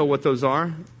 And you know what those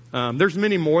are. There's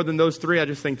many more than those three. I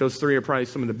just think those three are probably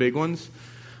some of the big ones.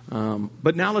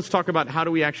 But now let's talk about how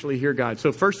do we actually hear God.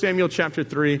 So 1 Samuel chapter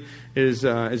 3 is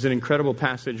an incredible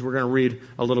passage. We're going to read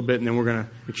a little bit and then we're going to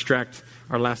extract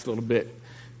our last little bit.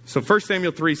 So 1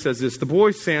 Samuel 3 says this, the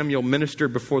boy Samuel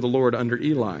ministered before the Lord under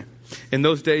Eli. In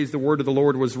those days, the word of the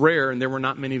Lord was rare and there were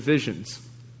not many visions.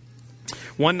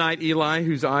 One night, Eli,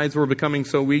 whose eyes were becoming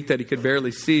so weak that he could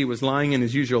barely see, was lying in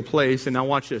his usual place. And now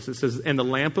watch this. It says, and the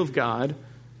lamp of God,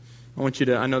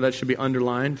 I know that should be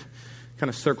underlined. Kind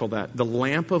of circle that. The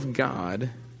lamp of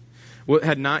God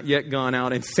had not yet gone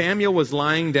out. And Samuel was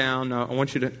lying down. Now, I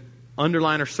want you to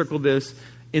underline or circle this.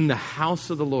 In the house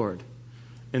of the Lord.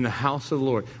 In the house of the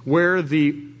Lord. Where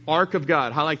the ark of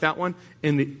God. How like that one?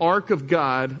 And the ark of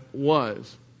God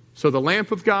was. So the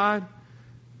lamp of God.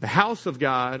 The house of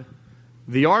God.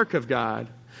 The ark of God.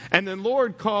 And then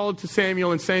Lord called to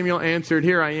Samuel. And Samuel answered,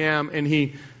 here I am. And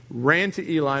he ran to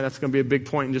Eli. That's going to be a big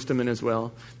point in just a minute as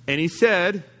well. And he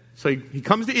said, so he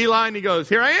comes to Eli and he goes,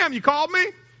 here I am, you called me?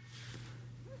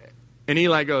 And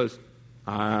Eli goes,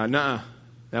 nah,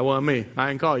 that wasn't me. I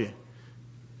didn't call you.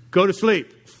 Go to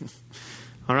sleep.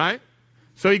 All right?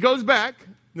 So he goes back,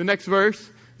 the next verse,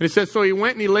 and it says, so he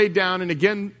went and he laid down, and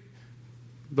again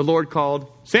the Lord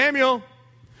called, Samuel.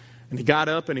 And he got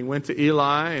up and he went to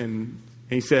Eli and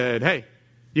he said, hey,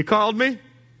 you called me?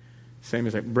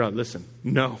 Samuel's like, bro, listen,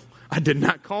 no, I did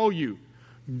not call you.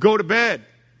 Go to bed.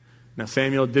 Now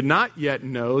Samuel did not yet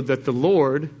know that the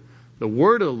word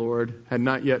of the Lord had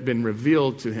not yet been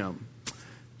revealed to him.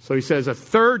 So he says a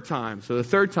third time. So the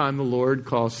third time the Lord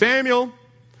called Samuel.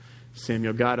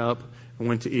 Samuel got up and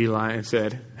went to Eli and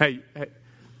said, hey,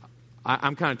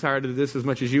 I'm kind of tired of this as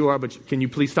much as you are, but can you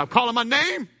please stop calling my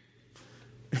name?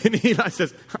 And Eli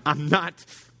says, I'm not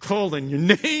calling your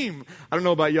name. I don't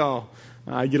know about y'all.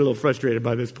 I get a little frustrated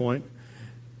by this point.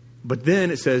 But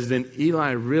then it says, then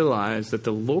Eli realized that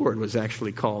the Lord was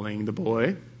actually calling the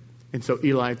boy. And so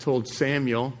Eli told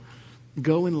Samuel,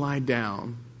 go and lie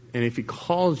down. And if he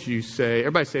calls you, say,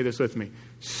 everybody say this with me.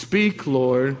 Speak,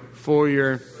 Lord, for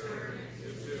your...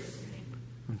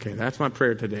 Okay, that's my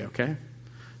prayer today, okay?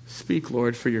 Speak,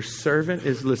 Lord, for your servant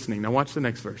is listening. Now watch the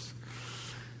next verse.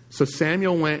 So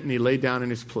Samuel went and he lay down in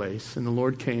his place, and the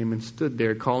Lord came and stood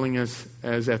there, calling us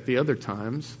as at the other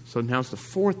times. So now it's the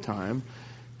fourth time.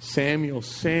 Samuel,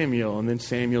 Samuel. And then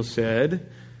Samuel said,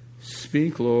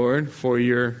 speak, Lord, for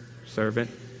your servant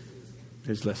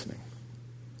is listening.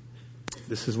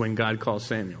 This is when God calls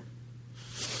Samuel.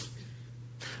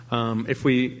 If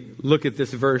we look at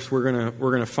this verse, we're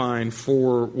gonna find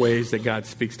 4 ways that God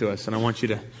speaks to us, and I want you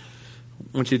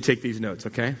to take these notes.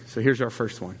 Okay, so here's our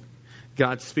first one.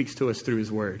 God speaks to us through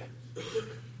His Word.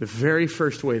 The very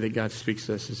first way that God speaks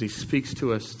to us is He speaks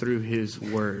to us through His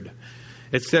Word.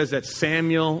 It says that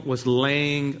Samuel was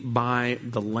laying by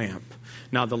the lamp.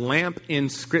 Now, the lamp in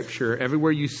Scripture,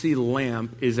 everywhere you see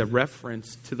lamp, is a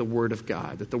reference to the Word of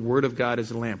God. That the Word of God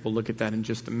is a lamp. We'll look at that in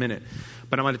just a minute.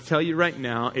 But I'm going to tell you right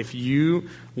now, if you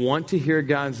want to hear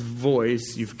God's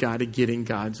voice, you've got to get in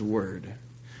God's Word.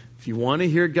 If you want to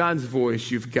hear God's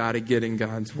voice, you've got to get in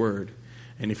God's Word.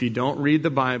 And if you don't read the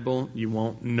Bible, you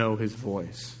won't know His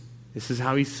voice. This is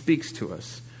how He speaks to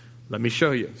us. Let me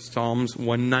show you. Psalms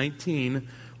 119,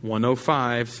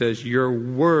 105 says, your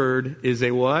word is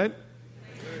a what?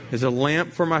 Is a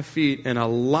lamp for my feet and a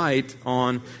light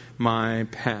on my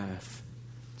path.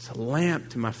 It's a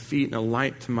lamp to my feet and a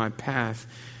light to my path.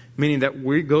 Meaning that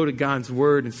we go to God's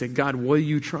word and say, God, what are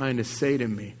you trying to say to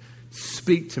me?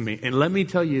 Speak to me. And let me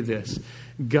tell you this.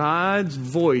 God's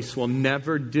voice will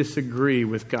never disagree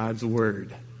with God's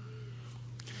word.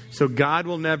 So God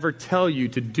will never tell you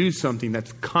to do something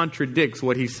that contradicts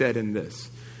what he said in this.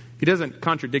 He doesn't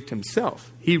contradict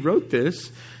himself. He wrote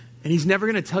this, and he's never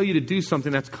going to tell you to do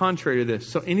something that's contrary to this.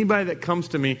 So anybody that comes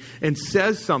to me and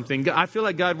says something, I feel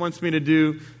like God wants me to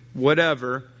do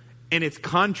whatever, and it's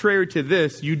contrary to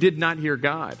this, you did not hear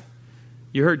God.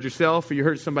 You heard yourself, or you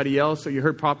heard somebody else, or you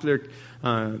heard popular,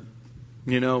 a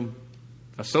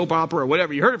soap opera or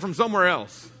whatever. You heard it from somewhere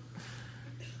else.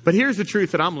 But here's the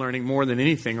truth that I'm learning more than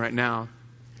anything right now.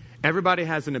 Everybody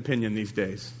has an opinion these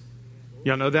days.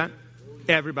 Y'all know that?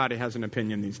 Everybody has an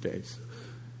opinion these days.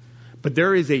 But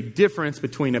there is a difference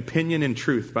between opinion and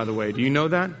truth, by the way. Do you know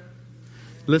that?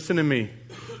 Listen to me.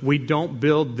 We don't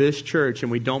build this church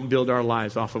and we don't build our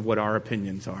lives off of what our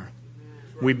opinions are.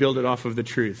 We build it off of the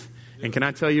truth. And can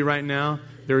I tell you right now,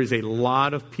 there is a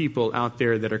lot of people out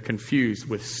there that are confused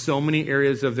with so many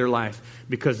areas of their life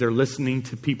because they're listening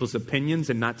to people's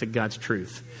opinions and not to God's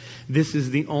truth. This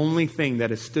is the only thing that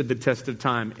has stood the test of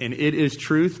time, and it is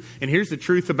truth. And here's the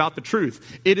truth about the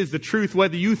truth. It is the truth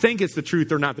whether you think it's the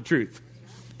truth or not the truth.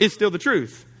 It's still the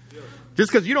truth.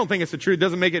 Just because you don't think it's the truth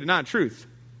doesn't make it not truth.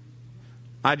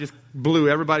 I just blew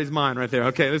everybody's mind right there.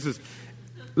 Okay,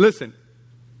 listen.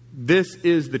 This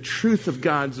is the truth of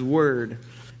God's word.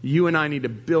 You and I need to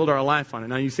build our life on it.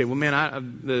 Now you say, well,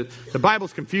 man, the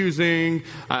Bible's confusing.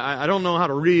 I don't know how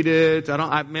to read it.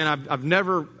 I've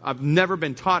never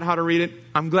been taught how to read it.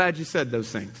 I'm glad you said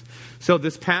those things. So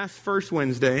this past first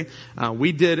Wednesday,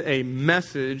 we did a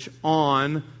message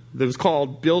that was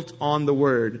called Built on the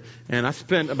Word. And I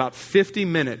spent about 50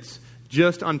 minutes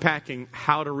just unpacking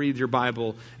how to read your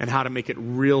Bible and how to make it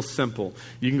real simple.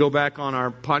 You can go back on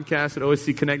our podcast at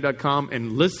oscconnect.com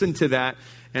and listen to that.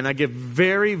 And I give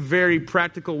very, very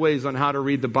practical ways on how to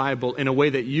read the Bible in a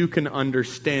way that you can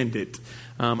understand it.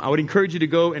 I would encourage you to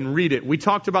go and read it. We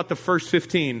talked about the first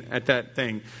 15 at that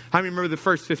thing. How many remember the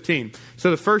first 15?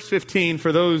 So the first 15,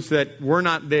 for those that were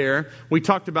not there, we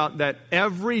talked about that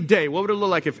every day. What would it look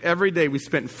like if every day we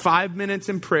spent 5 minutes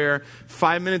in prayer,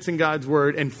 5 minutes in God's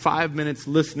Word, and 5 minutes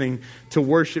listening to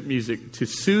worship music to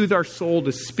soothe our soul,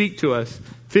 to speak to us?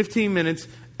 15 minutes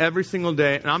every single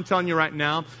day. And I'm telling you right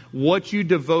now, what you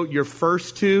devote your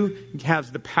first to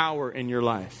has the power in your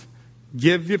life.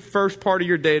 Give the first part of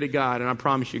your day to God, and I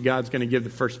promise you, God's going to give the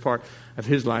first part of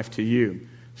his life to you.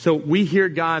 So we hear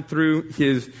God through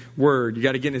his word. You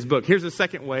got to get in his book. Here's the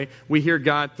second way. We hear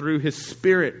God through his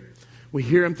spirit. We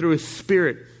hear him through his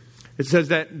spirit. It says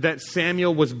that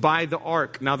Samuel was by the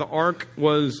ark. Now the ark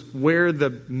was where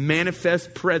the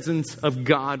manifest presence of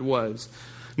God was.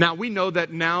 Now, we know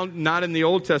that now, not in the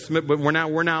Old Testament, but we're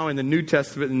now in the New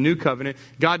Testament, the New Covenant.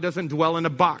 God doesn't dwell in a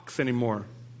box anymore.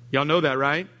 Y'all know that,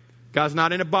 right? God's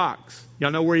not in a box.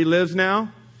 Y'all know where he lives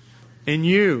now? In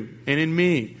you and in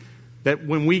me. That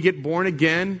when we get born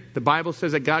again, the Bible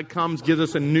says that God comes, gives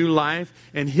us a new life,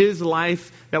 and his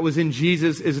life that was in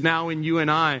Jesus is now in you and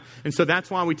I. And so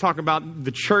that's why we talk about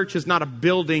the church is not a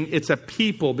building, it's a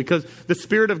people, because the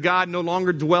Spirit of God no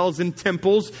longer dwells in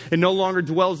temples and no longer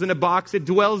dwells in a box, it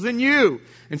dwells in you.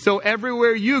 And so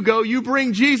everywhere you go, you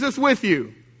bring Jesus with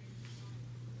you.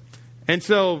 And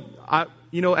so,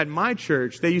 at my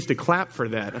church, they used to clap for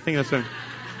that. I think that's a...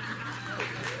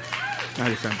 I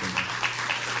just something.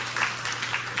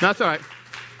 That's all right.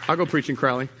 I'll go preaching,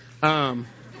 Crowley.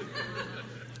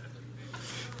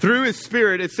 Through his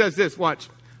spirit, it says this. Watch.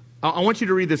 I want you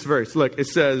to read this verse. Look, it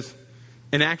says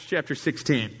in Acts chapter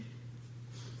 16.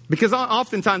 Because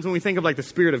oftentimes when we think of like the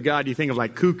Spirit of God, you think of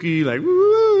like kooky, like,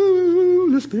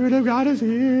 woo, the Spirit of God is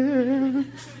here.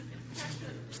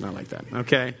 It's not like that,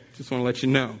 okay? Just want to let you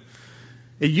know.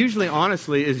 It usually,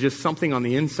 honestly, is just something on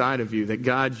the inside of you that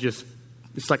God just,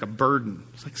 it's like a burden.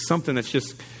 It's like something that's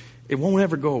just... it won't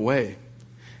ever go away.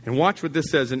 And watch what this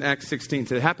says in Acts 16.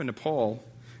 It happened to Paul.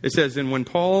 It says, and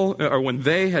when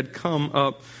they had come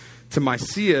up to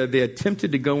Mysia, they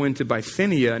attempted to go into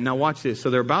Bithynia. Now watch this.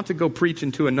 So they're about to go preach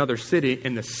into another city,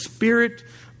 and the Spirit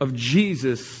of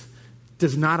Jesus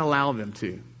does not allow them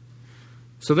to.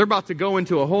 So they're about to go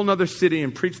into a whole other city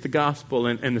and preach the gospel,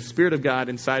 and the Spirit of God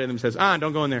inside of them says,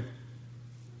 don't go in there.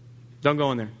 Don't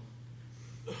go in there.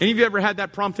 Any of you ever had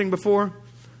that prompting before?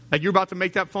 Like you're about to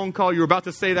make that phone call, you're about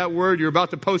to say that word, you're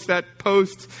about to post that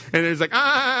post, and it's like,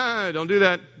 don't do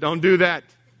that, don't do that,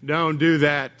 don't do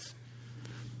that.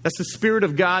 That's the Spirit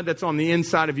of God that's on the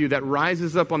inside of you, that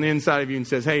rises up on the inside of you and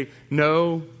says, hey,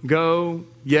 no, go,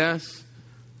 yes.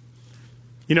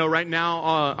 You know, right now,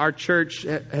 our church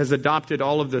has adopted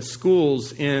all of the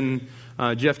schools in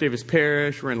Jeff Davis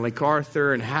Parish. We're in Lake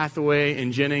Arthur and Hathaway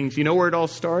and Jennings. You know where it all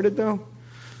started, though?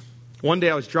 One day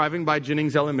I was driving by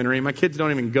Jennings Elementary. My kids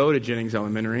don't even go to Jennings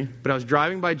Elementary. But I was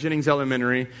driving by Jennings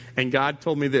Elementary, and God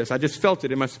told me this. I just felt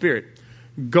it in my spirit.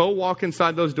 Go walk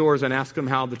inside those doors and ask them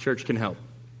how the church can help.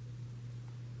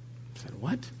 I said,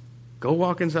 what? Go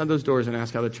walk inside those doors and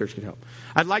ask how the church can help.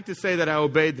 I'd like to say that I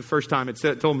obeyed the first time it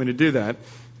told me to do that,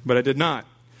 but I did not.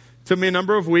 It took me a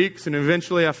number of weeks, and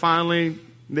eventually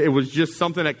it was just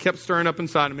something that kept stirring up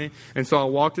inside of me. And so I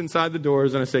walked inside the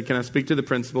doors and I said, can I speak to the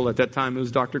principal? At that time, it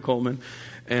was Dr. Coleman.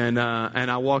 And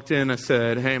I walked in, I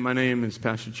said, hey, my name is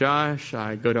Pastor Josh.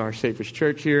 I go to our Safest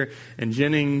Church here in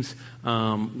Jennings.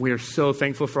 We are so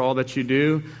thankful for all that you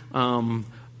do.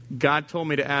 God told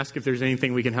me to ask if there's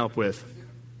anything we can help with.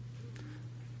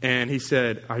 And he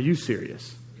said, are you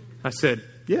serious? I said,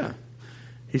 yeah.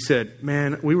 He said,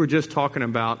 man, we were just talking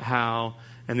about how,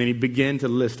 and then he began to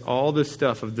list all this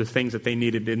stuff of the things that they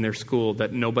needed in their school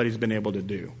that nobody's been able to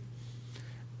do.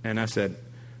 And I said,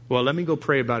 well, let me go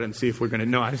pray about it and see if we're going to.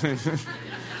 No,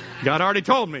 God already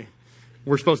told me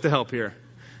we're supposed to help here.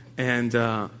 And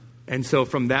so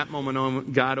from that moment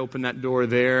on, God opened that door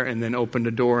there and then opened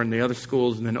a door in the other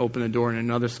schools and then opened a door in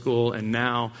another school. And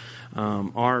now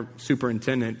our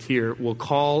superintendent here will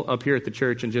call up here at the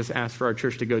church and just ask for our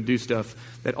church to go do stuff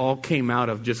that all came out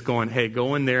of just going, hey,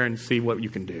 go in there and see what you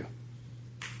can do.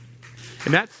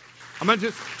 And I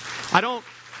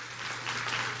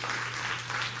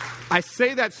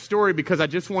say that story because I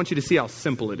just want you to see how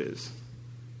simple it is.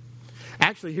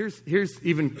 Actually, here's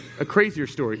even a crazier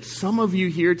story. Some of you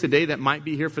here today that might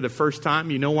be here for the first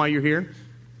time, you know why you're here?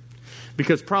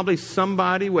 Because probably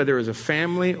somebody, whether it was a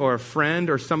family or a friend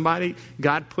or somebody,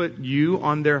 God put you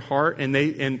on their heart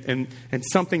and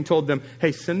something told them,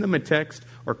 hey, send them a text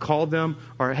or call them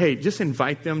or, hey, just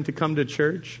invite them to come to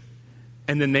church.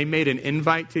 And then they made an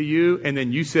invite to you and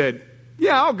then you said,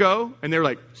 yeah, I'll go. And they're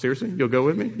like, seriously, you'll go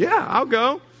with me? Yeah, I'll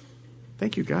go.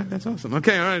 Thank you, God. That's awesome.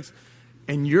 Okay, all right.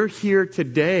 And you're here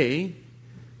today.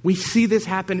 We see this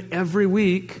happen every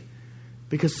week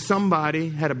because somebody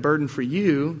had a burden for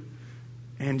you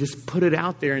and just put it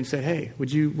out there and said, hey,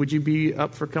 would you be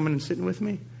up for coming and sitting with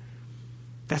me?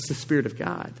 That's the Spirit of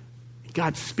God.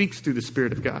 God speaks through the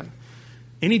Spirit of God.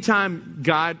 Let me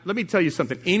tell you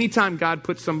something. Anytime God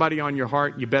puts somebody on your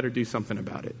heart, you better do something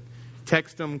about it.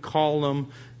 Text them, call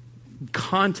them,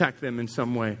 contact them in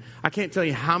some way. I can't tell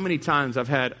you how many times I've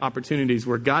had opportunities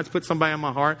where God's put somebody on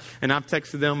my heart and I've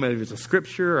texted them, whether it's a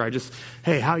scripture or I just,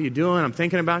 hey, how you doing? I'm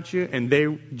thinking about you. And they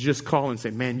just call and say,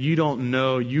 man, you don't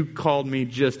know. You called me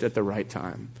just at the right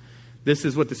time. This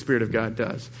is what the Spirit of God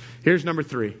does. Here's number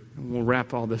 3. And we'll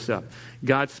wrap all this up.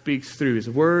 God speaks through His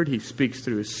Word. He speaks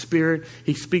through His Spirit.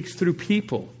 He speaks through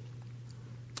people.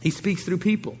 He speaks through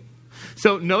people.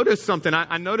 So notice something.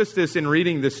 I noticed this in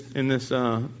reading this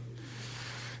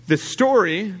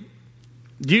story.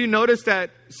 Do you notice that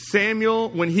Samuel,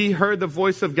 when he heard the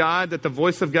voice of God, that the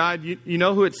voice of God, you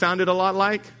know who it sounded a lot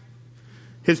like?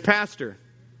 His pastor.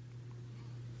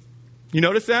 You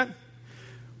notice that?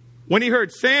 When he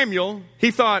heard Samuel, he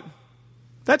thought,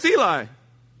 that's Eli.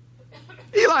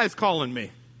 Eli's calling me.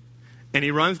 And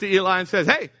he runs to Eli and says,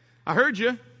 hey, I heard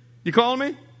you. You calling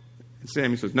me? And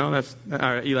Samuel says, Eli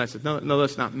says, no,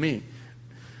 that's not me.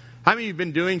 How many of you have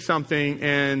been doing something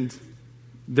and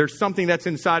there's something that's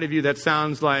inside of you that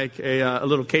sounds like a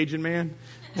little Cajun man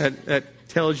that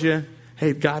tells you,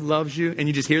 hey, God loves you, and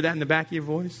you just hear that in the back of your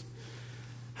voice?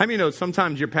 How many know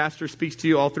sometimes your pastor speaks to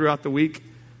you all throughout the week?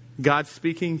 God's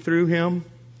speaking through him.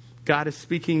 God is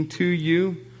speaking to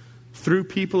you through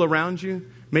people around you.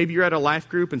 Maybe you're at a life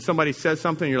group and somebody says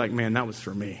something and you're like, man, that was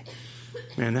for me.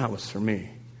 Man, that was for me.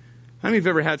 How many of you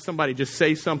have ever had somebody just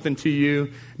say something to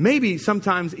you? Maybe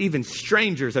sometimes even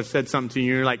strangers have said something to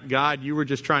you. You're like, God, you were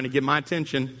just trying to get my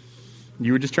attention.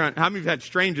 You were just trying. How many of you have had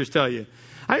strangers tell you?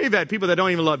 How many of you have had people that don't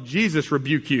even love Jesus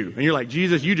rebuke you? And you're like,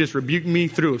 Jesus, you just rebuked me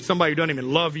through somebody who don't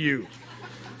even love you.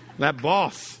 That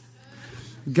boss.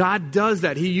 God does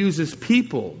that. He uses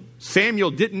people. Samuel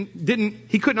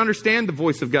he couldn't understand the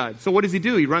voice of God. So what does he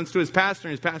do? He runs to his pastor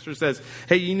and his pastor says,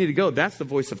 hey, you need to go. That's the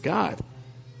voice of God.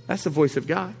 That's the voice of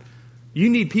God. You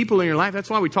need people in your life. That's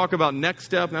why we talk about Next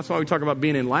Step. And that's why we talk about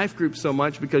being in life groups so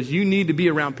much, because you need to be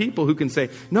around people who can say,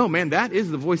 no, man, that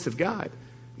is the voice of God.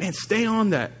 Man, stay on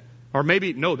that. Or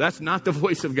maybe, no, that's not the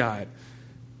voice of God.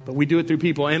 But we do it through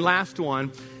people. And last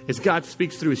one is God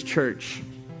speaks through His church.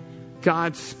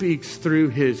 God speaks through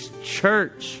His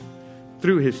church.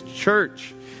 Through His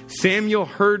church. Samuel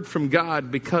heard from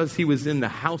God because he was in the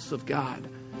house of God.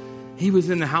 He was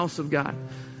in the house of God.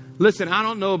 Listen, I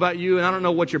don't know about you, and I don't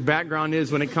know what your background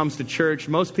is when it comes to church.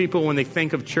 Most people, when they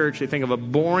think of church, they think of a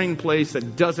boring place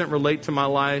that doesn't relate to my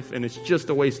life, and it's just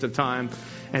a waste of time.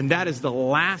 And that is the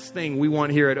last thing we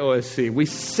want here at OSC. We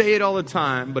say it all the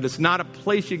time, but it's not a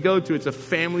place you go to. It's a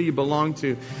family you belong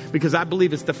to, because I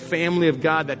believe it's the family of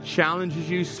God that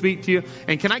challenges you, speak to you.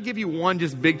 And can I give you one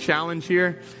just big challenge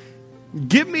here?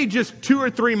 Give me just 2 or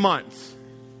 3 months.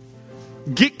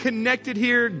 Get connected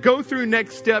here. Go through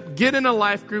Next Step. Get in a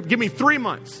life group. Give me 3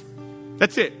 months.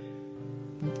 That's it.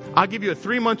 I'll give you a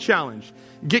 3-month challenge.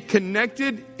 Get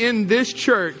connected in this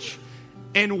church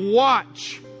and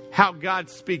watch how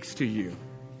God speaks to you.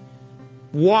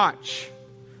 Watch.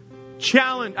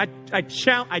 Challenge.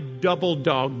 I double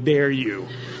dog dare you.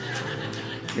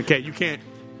 Okay, you can't.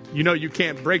 You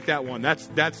can't break that one. That's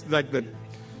like the.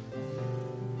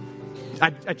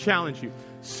 I challenge you.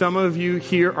 Some of you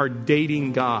here are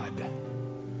dating God.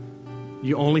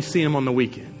 You only see him on the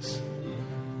weekends.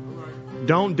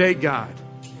 Don't date God.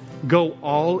 Go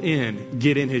all in.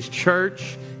 Get in his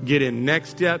church. Get in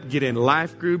Next Step. Get in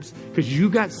life groups. Because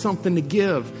you got something to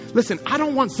give. Listen, I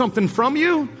don't want something from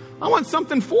you. I want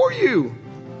something for you.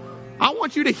 I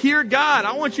want you to hear God.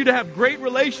 I want you to have great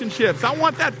relationships. I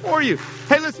want that for you.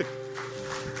 Hey, listen.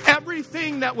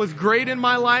 Everything that was great in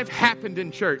my life happened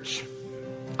in church.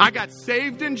 I got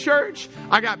saved in church.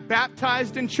 I got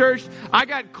baptized in church. I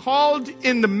got called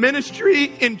in the ministry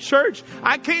in church.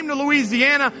 I came to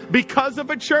Louisiana because of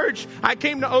a church. I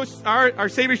came to our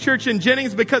Savior's Church in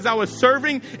Jennings because I was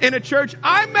serving in a church.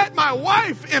 I met my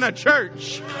wife in a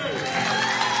church.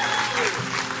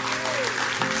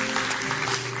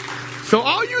 So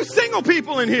all you single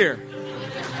people in here,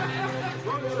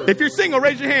 if you're single,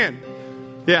 raise your hand.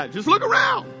 Yeah, just look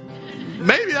around.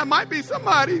 Maybe that might be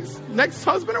somebody's next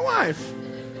husband or wife.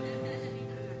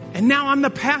 And now I'm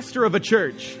the pastor of a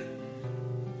church.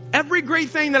 Every great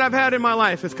thing that I've had in my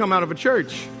life has come out of a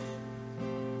church.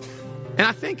 And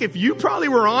I think if you probably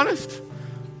were honest,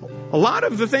 a lot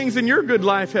of the things in your good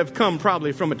life have come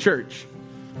probably from a church.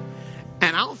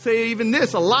 And I'll say even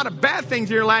this, a lot of bad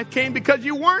things in your life came because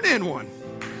you weren't in one.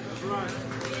 That's right.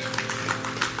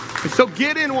 So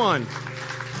get in one.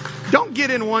 Don't get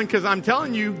in one because I'm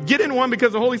telling you. Get in one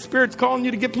because the Holy Spirit's calling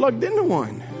you to get plugged into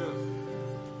one.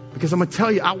 Because I'm going to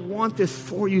tell you, I want this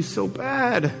for you so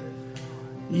bad.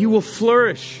 You will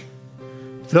flourish.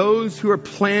 Those who are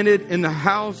planted in the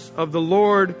house of the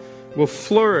Lord will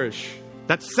flourish.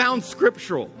 That sounds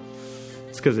scriptural.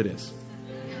 It's because it is.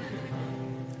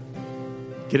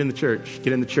 Get in the church.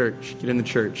 Get in the church. Get in the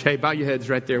church. Hey, bow your heads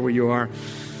right there where you are.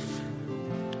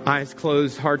 Eyes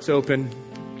closed, hearts open.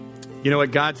 You know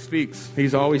what? God speaks.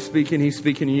 He's always speaking. He's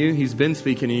speaking to you. He's been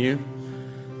speaking to you.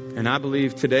 And I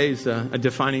believe today's a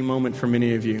defining moment for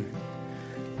many of you.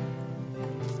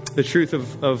 The truth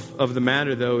of the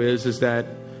matter, though, is that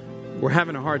we're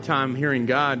having a hard time hearing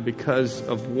God because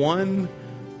of one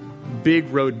big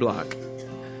roadblock.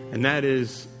 And that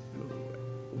is,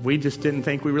 we just didn't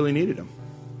think we really needed him.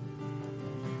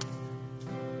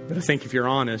 But I think if you're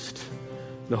honest,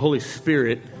 the Holy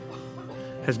Spirit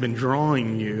has been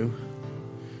drawing you.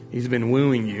 He's been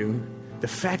wooing you. The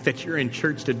fact that you're in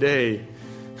church today,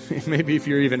 maybe if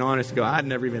you're even honest, go, I'd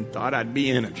never even thought I'd be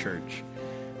in a church.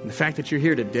 And the fact that you're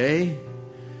here today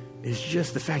is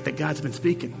just the fact that God's been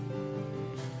speaking.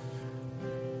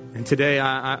 And today,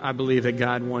 I believe that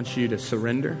God wants you to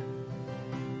surrender.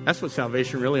 That's what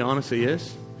salvation really honestly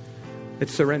is.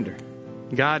 It's surrender.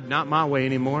 God, not my way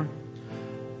anymore.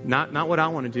 Not what I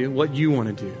want to do, what you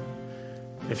want to do.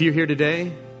 If you're here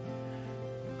today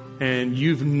and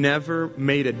you've never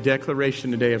made a declaration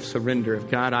today of surrender,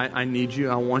 of God, I need you,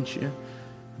 I want you.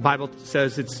 The Bible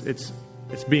says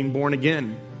it's being born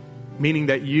again, meaning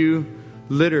that you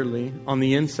literally on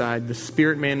the inside, the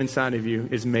spirit man inside of you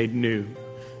is made new,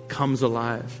 comes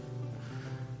alive.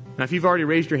 Now, if you've already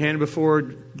raised your hand before,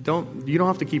 you don't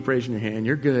have to keep raising your hand.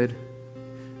 You're good.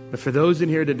 But for those in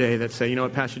here today that say, you know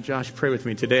what, Pastor Josh, pray with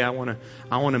me today. I want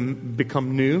to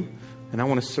become new. And I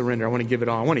want to surrender. I want to give it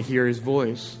all. I want to hear his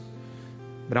voice.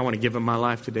 But I want to give him my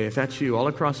life today. If that's you, all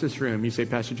across this room, you say,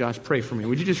 Pastor Josh, pray for me.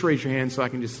 Would you just raise your hand so I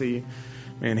can just see you?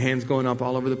 Man, hands going up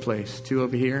all over the place. 2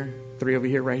 over here. 3 over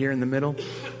here, right here in the middle.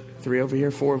 3 over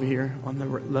here. 4 over here on the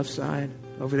left side.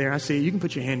 Over there. I see you. You can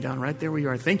put your hand down right there where you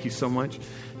are. Thank you so much.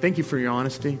 Thank you for your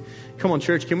honesty. Come on,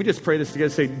 church. Can we just pray this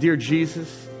together? Say, Dear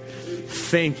Jesus,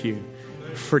 thank you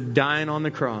for dying on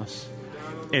the cross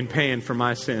and paying for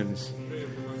my sins.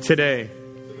 Today,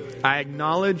 I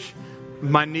acknowledge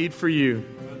my need for you.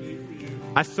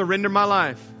 I surrender my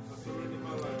life.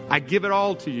 I give it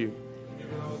all to you.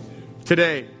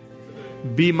 Today,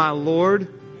 be my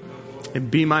Lord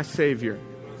and be my Savior.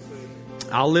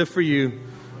 I'll live for you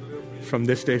from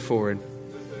this day forward.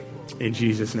 In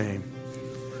Jesus' name,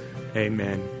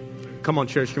 amen. Come on,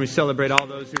 church. Can we celebrate all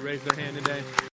those who raised their hand today?